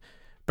coming.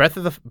 Breath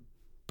of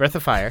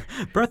Fire.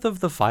 Breath of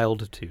the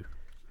Filed 2.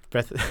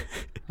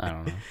 I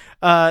don't know.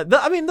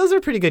 I mean, those are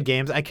pretty good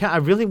games. I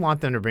really want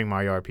them to bring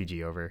Mario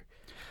RPG over.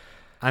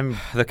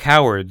 The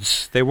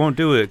cowards. They won't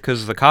do it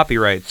because of the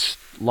copyrights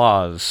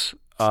laws.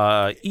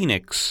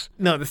 Enix.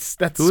 No, that's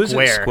Who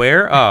Square. Is it?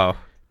 Square? Oh,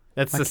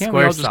 that's why the can't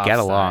Square. We all just get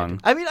along?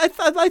 I mean, I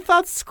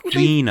thought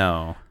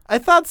Gino. I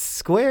thought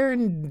Square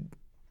and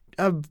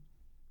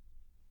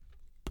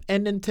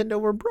Nintendo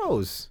were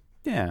bros.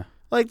 Yeah.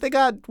 Like they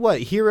got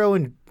what Hero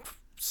and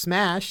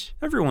Smash.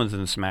 Everyone's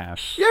in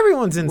Smash.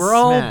 Everyone's in We're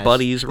Smash. all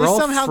buddies. We're all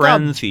somehow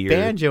friends got here.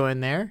 Banjo in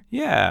there.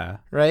 Yeah.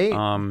 Right?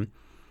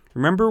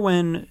 Remember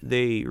when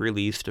they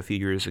released a few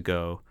years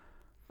ago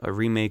a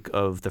remake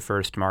of the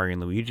first Mario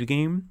and Luigi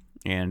game?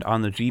 And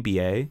on the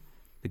GBA,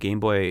 the Game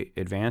Boy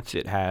Advance,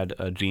 it had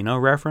a Geno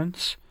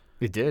reference.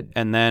 It did.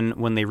 And then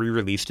when they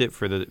re-released it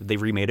they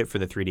remade it for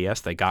the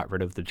 3DS, they got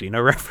rid of the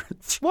Geno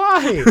reference.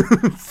 Why?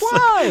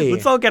 Why?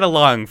 Let's all get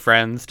along,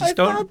 friends. Just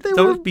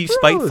don't be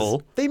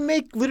spiteful. They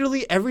make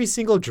literally every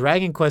single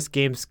Dragon Quest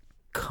games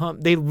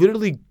they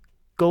literally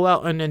go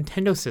out on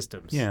Nintendo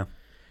systems. Yeah.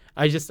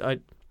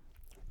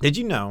 Did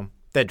you know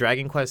that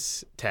Dragon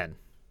Quest X,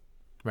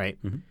 right?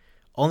 Mm-hmm.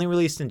 Only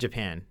released in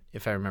Japan,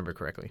 if I remember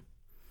correctly.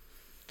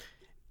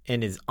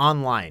 And is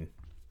online.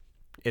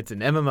 It's an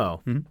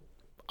MMO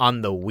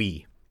on the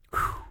Wii.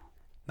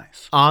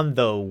 Nice. On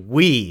the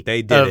Wii.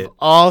 They did it.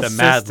 All the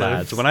systems. Mad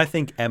Lads. When I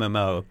think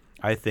MMO,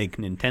 I think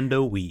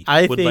Nintendo Wii.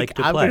 I'm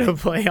going to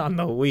play on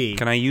the Wii.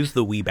 Can I use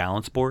the Wii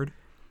balance board?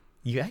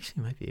 You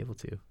actually might be able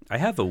to. I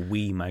have a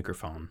Wii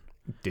microphone.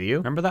 Do you?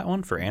 Remember that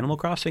one for Animal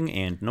Crossing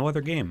and no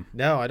other game?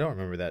 No, I don't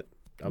remember that.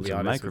 I'll be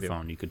honest with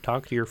you. You could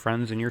talk to your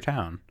friends in your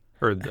town.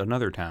 Or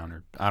another town,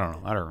 or I don't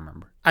know. I don't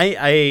remember.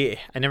 I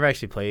never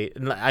actually played.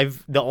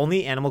 The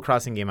only Animal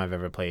Crossing game I've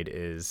ever played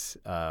is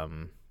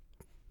the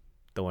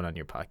one in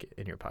your pocket.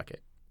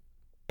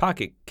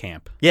 Pocket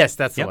Camp. Yes,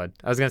 that's the one.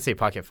 I was gonna say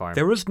Pocket Farm.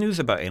 There was news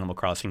about Animal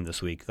Crossing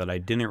this week that I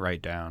didn't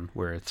write down,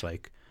 where it's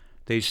like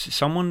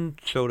someone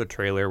showed a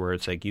trailer where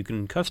it's like you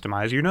can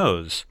customize your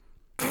nose.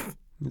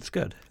 It's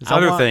good. There's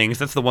other things.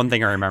 That's the one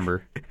thing I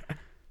remember.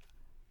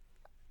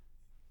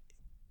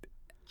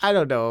 I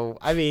don't know.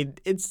 I mean,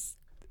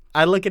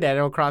 I look at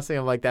Animal Crossing,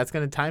 I'm like, that's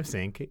going to time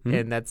sync,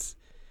 and that's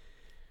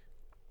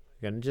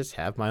going to just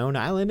have my own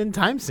island and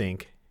time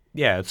sync.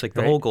 Yeah, it's like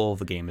the whole goal of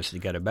the game is to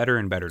get a better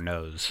and better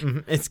nose.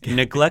 Mm-hmm.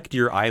 Neglect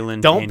your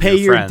island. Don't and pay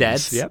your friends.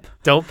 debts. Yep.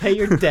 Don't pay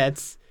your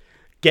debts.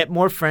 Get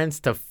more friends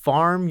to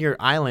farm your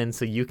island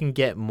so you can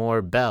get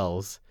more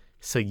bells,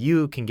 so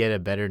you can get a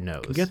better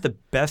nose. You get the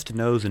best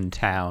nose in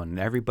town, and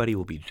everybody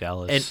will be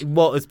jealous. And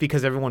it's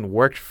because everyone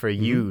worked for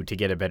you to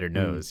get a better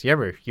nose. You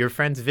remember, your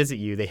friends visit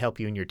you, they help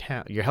you in your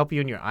town, help you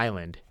in your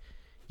island.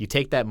 You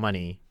take that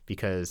money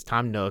because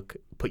Tom Nook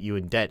put you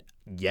in debt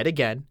yet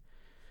again,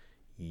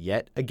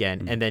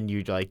 and then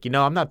you're like,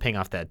 I'm not paying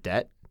off that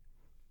debt.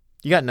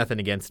 You got nothing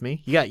against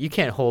me. You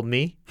can't hold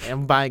me.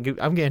 I'm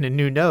getting a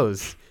new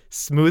nose,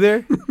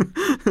 smoother,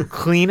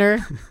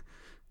 cleaner.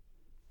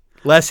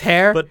 Less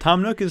hair. But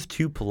Tom Nook is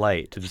too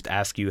polite to just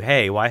ask you,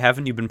 hey, why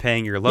haven't you been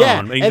paying your loan? Yeah,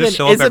 and then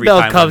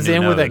Isabel comes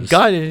in with a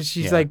gun and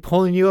she's like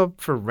pulling you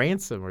up for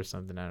ransom or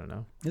something. I don't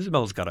know.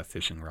 Isabel's got a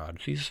fishing rod.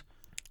 She's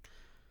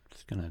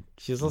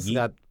also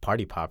got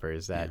party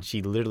poppers that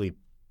she literally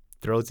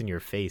throws in your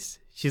face.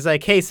 She's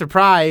like, hey,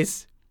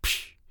 surprise.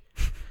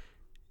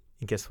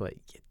 And guess what?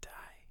 You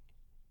die.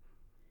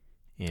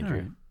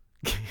 Andrew.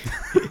 Right.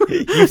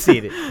 You've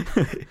seen it.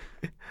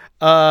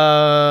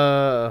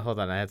 Hold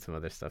on. I had some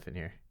other stuff in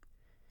here.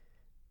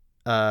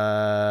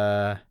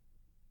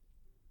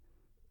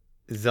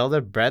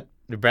 Zelda Breath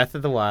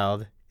of the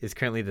Wild is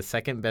currently the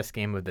second best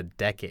game of the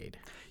decade.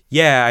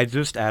 Yeah, I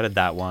just added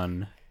that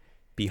one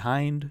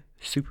behind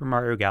Super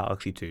Mario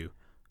Galaxy 2.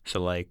 So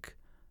like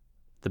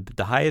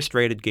the highest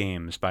rated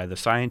games by the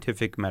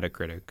scientific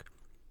Metacritic,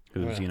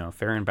 who's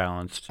fair and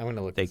balanced. I'm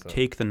gonna look. They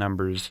take the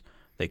numbers,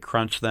 they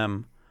crunch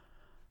them.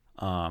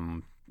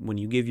 when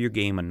you give your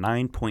game a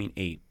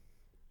 9.8,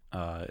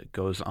 it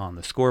goes on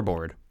the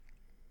scoreboard,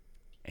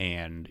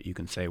 and you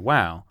can say,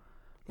 "Wow,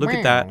 look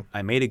at that!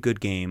 I made a good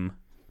game.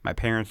 My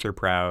parents are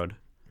proud.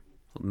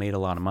 Made a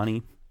lot of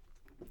money.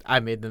 I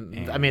made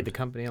the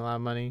company a lot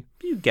of money.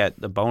 You get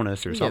a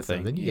bonus or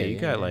something. You yeah.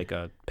 got like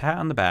a pat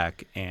on the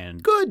back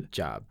and Good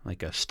job.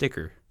 like a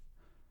sticker.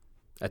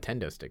 A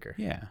Tendo sticker.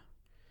 Yeah.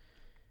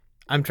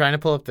 I'm trying to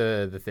pull up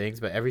the things,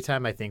 but every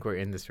time I think we're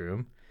in this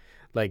room,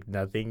 like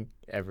nothing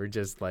ever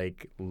just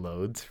like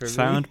loads for me.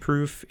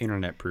 Soundproof,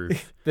 internet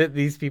proof.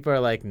 These people are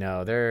like,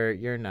 no,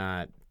 you're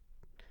not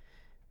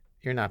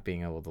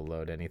being able to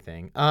load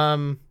anything.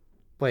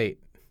 Wait,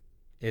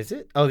 is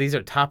it? Oh, these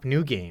are top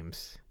new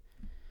games.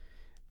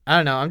 I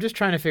don't know. I'm just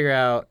trying to figure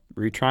out.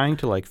 Were you trying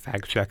to like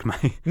fact check my?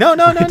 No.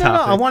 topic?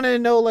 I wanted to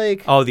know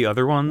like. Oh, the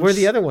other ones. Where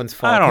the other ones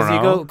fall? I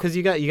don't know. Because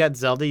you got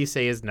Zelda. You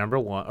say is number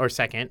 1 or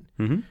second.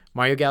 Mm-hmm.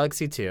 Mario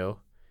Galaxy 2,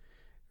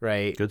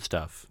 right? Good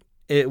stuff.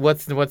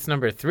 What's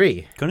number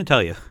 3? Couldn't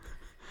tell you.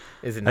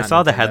 Is it? I Not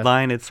saw the Nintendo?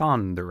 headline. It's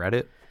on the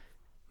Reddit.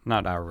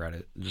 Not our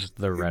Reddit, just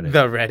the Reddit.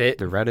 The Reddit.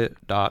 The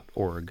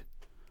Reddit.org.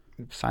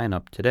 Sign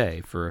up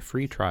today for a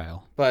free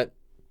trial. But,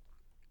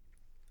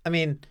 I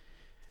mean,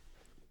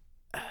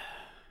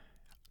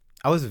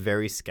 I was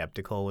very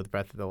skeptical with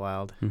Breath of the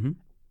Wild. Mm-hmm.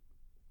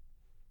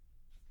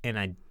 And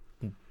I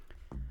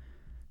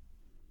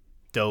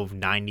dove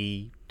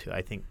 90 to,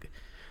 I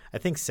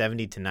think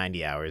 70 to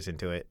 90 hours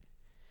into it.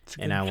 It's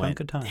a And good I chunk went,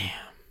 of time. damn.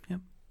 Yep.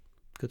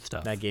 Good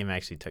stuff. That game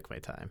actually took my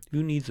time.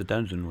 Who needs a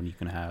dungeon when you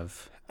can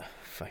have...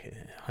 Fucking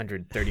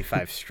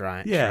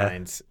 135 Yeah.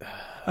 shrines.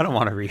 I don't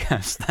want to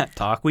recast that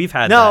talk. We've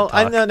had No,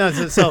 that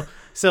talk. no.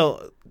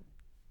 So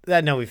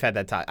that no, we've had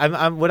that talk.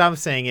 What I'm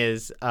saying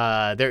is,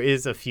 there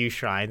is a few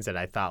shrines that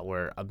I thought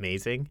were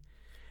amazing.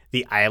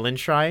 The island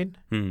shrine.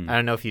 Hmm. I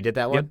don't know if you did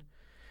that Yep. one,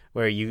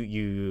 where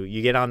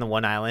you get on the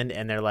one island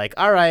and they're like,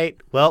 all right,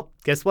 well,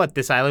 guess what?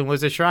 This island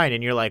was a shrine,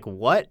 and you're like,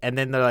 what? And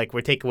then they're like, we're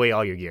taking away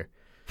all your gear.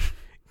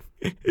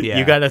 Yeah.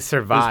 You gotta It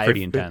survive. was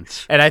pretty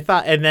intense. And I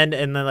thought, and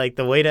then like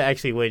the way to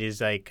actually win is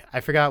like, I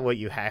forgot what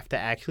you have to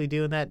actually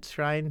do in that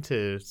shrine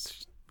to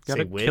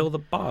Gotta say win. kill the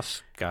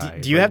boss guy.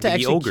 Do you like have to the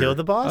actually ogre. kill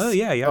the boss? Oh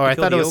yeah, you have Or to I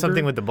kill thought the it was ogre.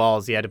 something with the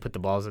balls. You had to put the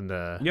balls in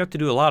the. You have to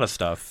do a lot of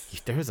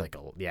stuff. There was like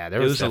there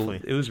was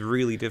definitely. It was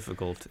really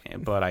difficult,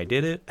 but I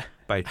did it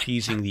by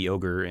cheesing the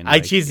ogre. And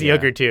I cheesed the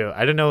ogre too.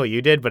 I don't know what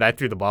you did, but I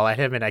threw the ball at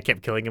him and I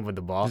kept killing him with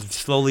the ball.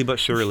 Slowly but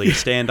surely,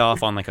 stand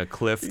off on like a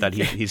cliff that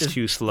he's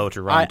too slow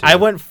to run. I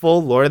went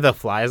full Lord of the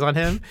Flies on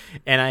him,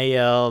 and I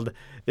yelled,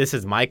 "This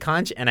is my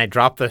conch!" and I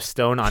dropped the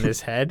stone on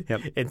his head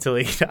Yep. until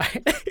he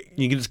died.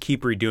 You can just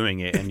keep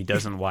redoing it, and he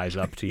doesn't wise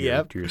up to your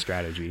Yep. to your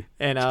strategy.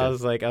 And I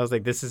was like,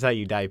 "This is how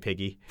you die,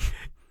 piggy."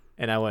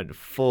 And I went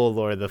full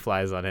Lord of the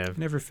Flies on him.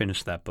 Never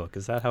finished that book.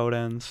 Is that how it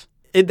ends?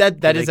 That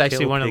Did is they actually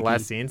kill one of the Piggy?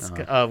 last scenes.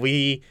 Uh-huh.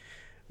 We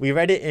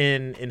read it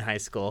in high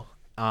school.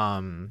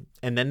 And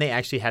then they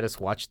actually had us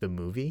watch the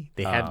movie.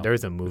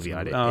 There's a movie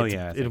on it. Oh, It's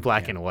yeah, I in think,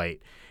 black yeah. and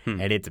white,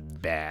 Hmm. and it's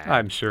bad.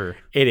 I'm sure.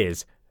 It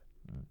is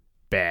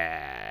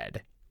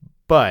bad,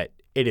 but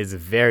it is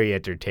very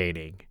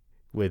entertaining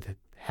with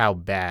how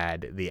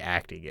bad the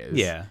acting is.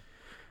 Yeah.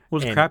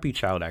 Well, And crappy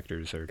child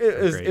actors are it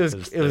was- great. it was-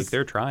 'cause, it was-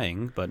 they're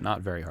trying, but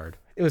not very hard.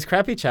 It was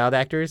crappy child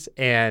actors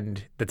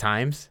and the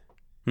times,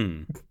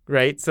 Hmm.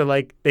 right? So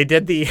like they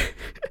did the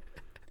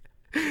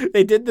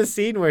they did the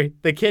scene where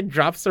the kid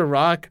drops a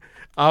rock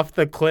off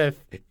the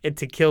cliff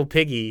to kill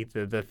Piggy,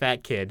 the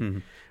fat kid,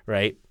 Mhm.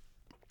 right?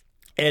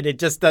 And it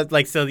just does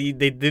like so. They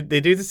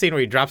do the scene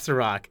where he drops the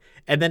rock,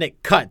 and then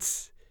it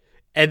cuts,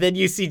 and then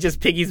you see just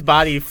Piggy's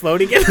body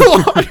floating in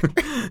the water,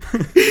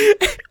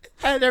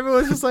 and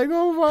everyone's just like,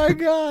 "Oh my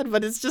god!"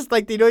 But it's just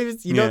like you don't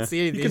see anything.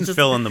 You can It's just,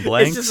 fill in the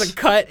blanks. It's just a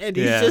cut, and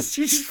Yeah. he's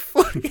just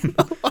floating in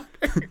the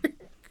water.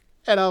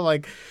 And I'm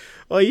like,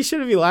 "Well, you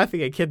shouldn't be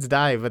laughing at kids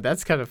dying, but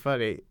that's kind of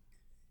funny."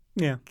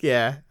 Yeah.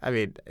 Yeah, I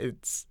mean,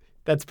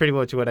 that's pretty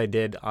much what I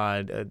did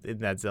on in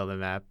that Zelda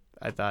map.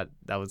 I thought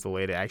that was the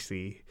way to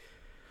actually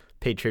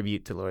pay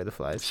tribute to Lord of the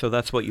Flies. So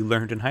that's what you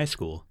learned in high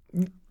school.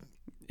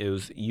 It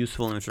was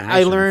useful information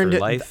I for learned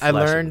life I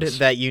learned lessons.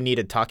 that you need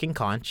a talking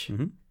conch,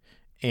 Mhm.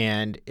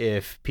 and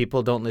if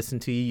people don't listen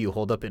to you, you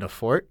hold up in a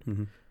fort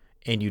Mhm.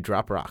 and you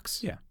drop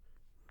rocks. Yeah.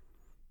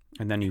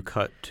 And then you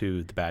cut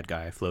to the bad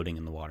guy floating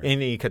in the water.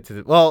 And then you cut to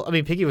the well. I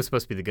mean, Piggy was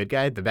supposed to be the good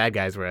guy. The bad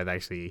guys were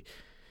actually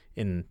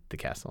in the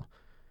castle.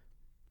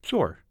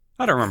 Sure.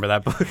 I don't remember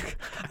that book.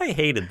 I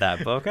hated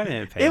that book. I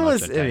didn't pay It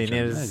much was. I attention.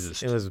 mean,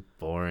 just- it was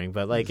boring.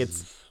 But like, This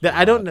it's. is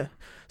I don't not- know.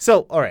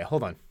 So, all right,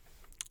 hold on.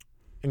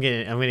 I'm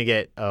gonna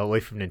get away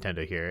from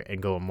Nintendo here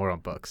and go more on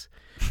books.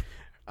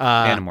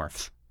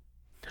 Animorphs.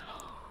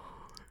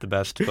 The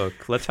best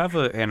book. Let's have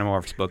an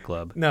Animorphs book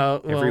club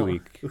No, every well,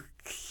 week.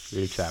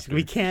 Read a chapter.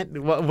 We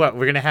can't. What?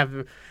 We're gonna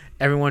have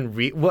everyone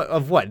read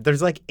what?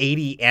 There's like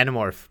 80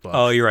 Animorph books.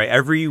 Oh, you're right.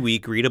 Every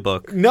week, read a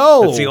book.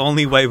 No, That's the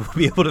only way we'll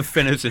be able to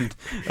finish in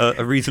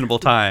a reasonable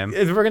time.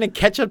 We're gonna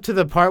catch up to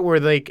the part where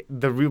like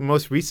the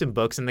most recent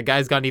books, and the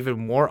guy's gotten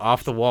even more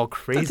off the wall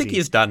crazy. I think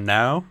he's done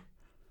now.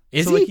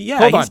 Is So, he? like, yeah,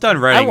 Hold he's on. done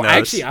writing those.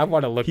 Actually, I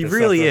want to look He this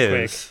really up real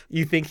quick. is.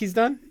 You think he's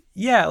done?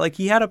 Yeah, like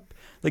he had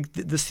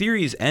the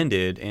series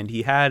ended, and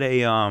he had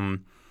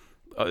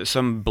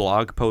some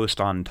blog post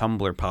on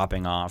Tumblr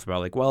popping off about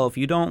like, well, if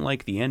you don't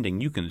like the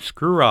ending, you can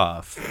screw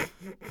off.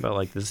 About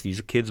like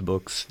these kids'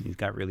 books. He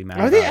got really mad.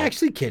 Are they about it.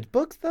 actually kid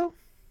books, though?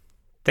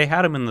 They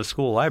had them in the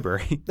school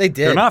library. They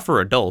did. They're not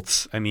for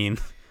adults. I mean,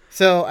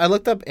 So I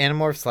looked up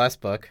Animorphs' last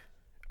book,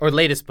 or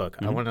latest book.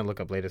 I want to look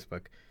up latest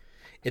book.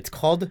 It's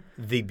called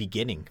The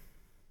Beginning.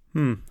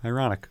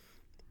 ironic.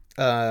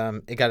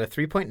 It got a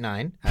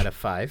 3.9 out of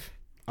 5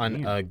 on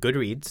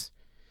Goodreads.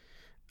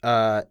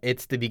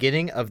 It's the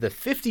beginning of the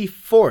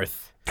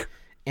 54th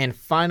and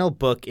final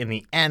book in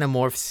the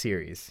Animorphs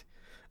series.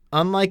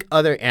 Unlike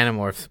other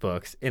Animorphs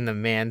books in the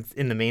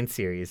main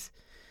series,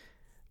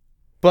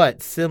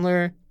 but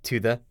similar to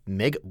the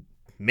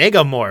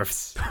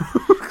Megamorphs.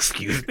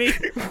 Excuse me.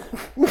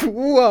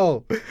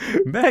 Whoa.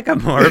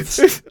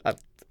 Megamorphs.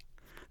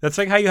 That's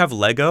like how you have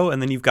Lego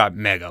and then you've got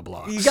Mega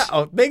Blocks.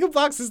 Mega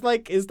Blocks is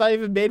not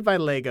even made by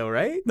Lego,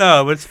 right?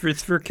 No, it's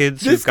for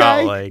kids who've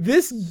got like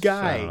This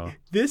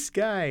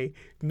guy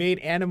made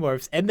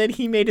Animorphs, and then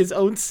he made his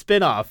own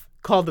spin-off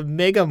called the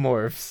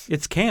Megamorphs.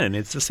 It's canon.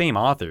 It's the same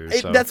author.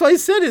 So. That's why I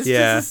said it's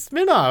Yeah. just a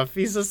spin-off.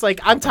 He's just like,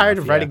 I'm tired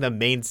of writing yeah. the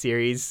main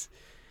series.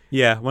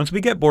 Yeah, once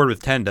we get bored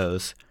with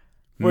Tendos,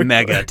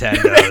 Mega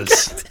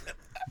Tendos.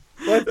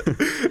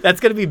 That's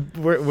gonna be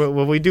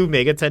when we do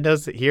Mega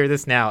Tendos. Hear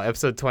this now,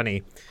 episode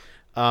 20.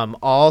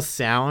 All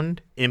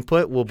sound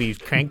input will be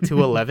cranked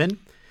to 11.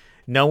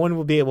 No one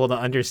will be able to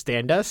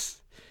understand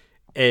us,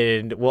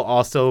 and we'll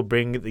also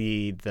bring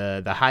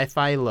the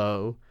hi-fi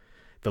low,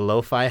 the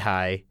lo-fi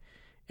high,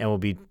 and we'll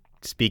be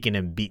speaking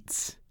in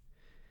beats.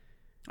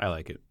 I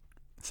like it.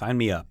 Sign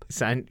me up.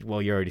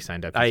 Well, you already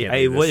signed up. You can't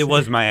leave It this.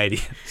 was my idea,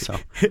 so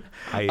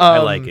I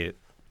like it.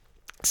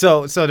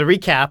 So to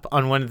recap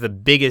on one of the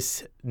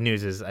biggest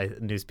news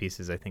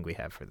pieces I think we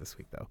have for this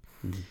week, though,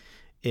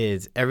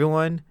 is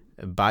everyone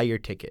buy your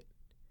ticket.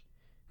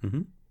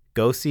 Mm-hmm.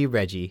 Go see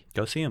Reggie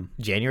Go see him.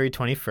 January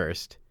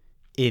 21st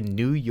in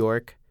New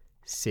York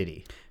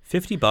City.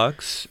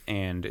 $50,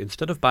 and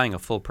instead of buying a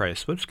full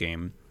price Switch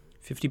game,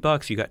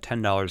 $50 you got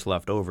 $10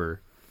 left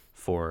over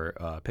for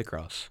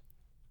Picross.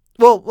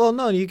 Well,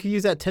 no, you could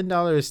use that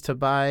 $10 to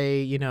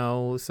buy,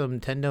 some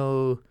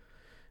Nintendo,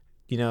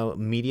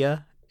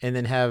 media, and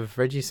then have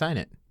Reggie sign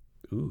it.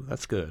 Ooh,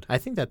 that's good. I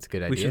think that's a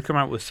good idea. We should come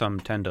out with some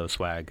Tendo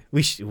swag.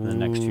 We should in the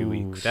next few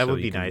weeks, That so would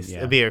be you can- nice. yeah.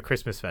 It'll be a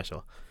Christmas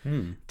special.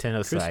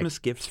 Nintendo swag. Christmas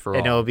gifts for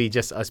And all. it'll be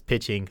just us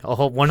pitching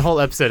one whole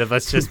episode of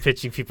us just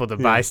pitching people to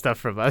buy stuff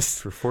from us.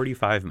 For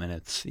 45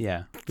 minutes.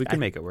 Yeah, we can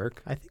make it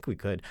work. I think we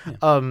could.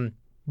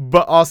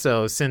 But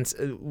also, since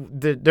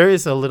there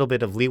is a little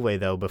bit of leeway,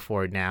 though,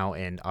 before now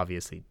and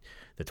obviously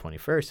the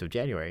 21st of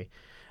January,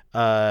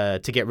 to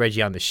get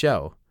Reggie on the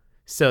show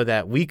so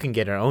that we can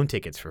get our own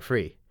tickets for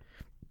free.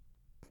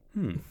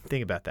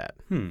 Think about that.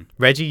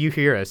 Reggie, you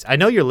hear us. I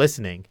know you're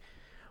listening.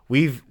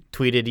 We've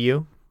tweeted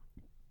you.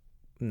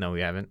 No,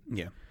 we haven't.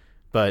 Yeah.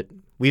 But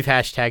we've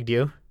hashtagged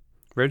you.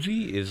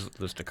 Reggie is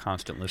just a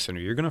constant listener.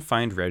 You're going to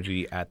find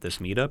Reggie at this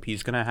meetup.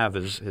 He's going to have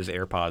his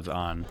AirPods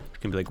on. He's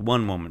going to be like,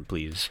 1 moment,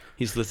 please.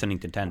 He's listening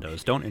to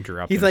Tendos. Don't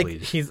interrupt him,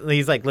 please.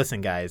 He's like, listen,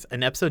 guys,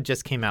 an episode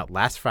just came out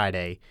last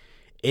Friday.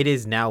 It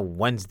is now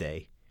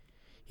Wednesday.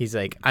 He's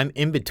like, I'm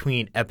in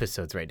between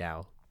episodes right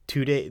now.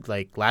 2 days,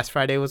 like last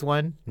Friday was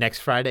one. Next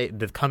Friday,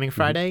 the coming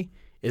Friday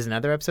is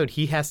another episode.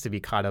 He has to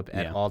be caught up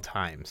at all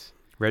times.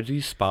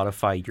 Reggie's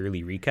Spotify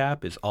yearly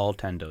recap is all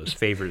Tendos.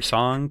 Favorite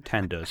song,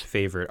 Tendos.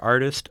 Favorite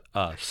artist,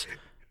 us.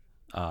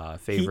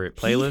 Favorite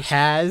playlist. He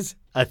has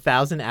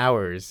 1,000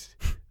 hours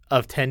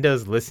of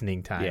Tendo's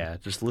listening time. Yeah,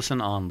 just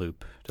listen on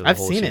loop to the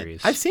whole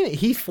series. I've seen it.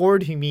 He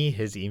forwarded me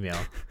his email.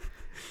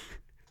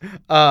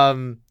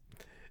 But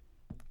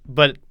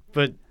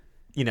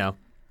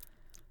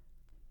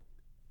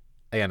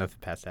I got nothing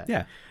past that.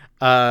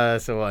 Yeah.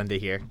 So we'll end it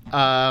here.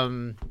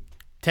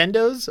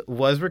 Tendos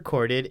was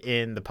recorded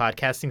in the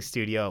podcasting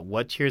studio at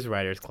What Cheers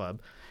Writers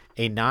Club,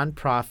 a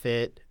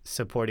nonprofit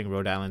supporting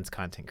Rhode Island's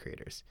content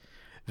creators.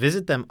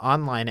 Visit them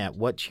online at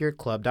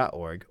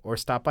whatcheerclub.org or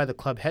stop by the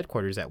club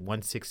headquarters at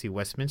 160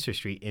 Westminster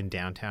Street in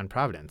downtown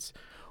Providence.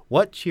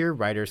 What Cheer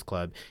Writers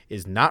Club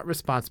is not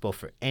responsible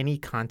for any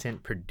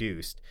content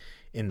produced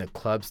in the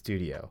club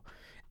studio.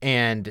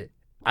 And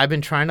I've been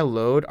trying to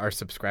load our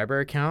subscriber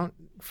account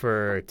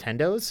for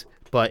Tendos,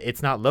 but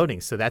it's not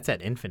loading, so that's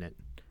at infinite.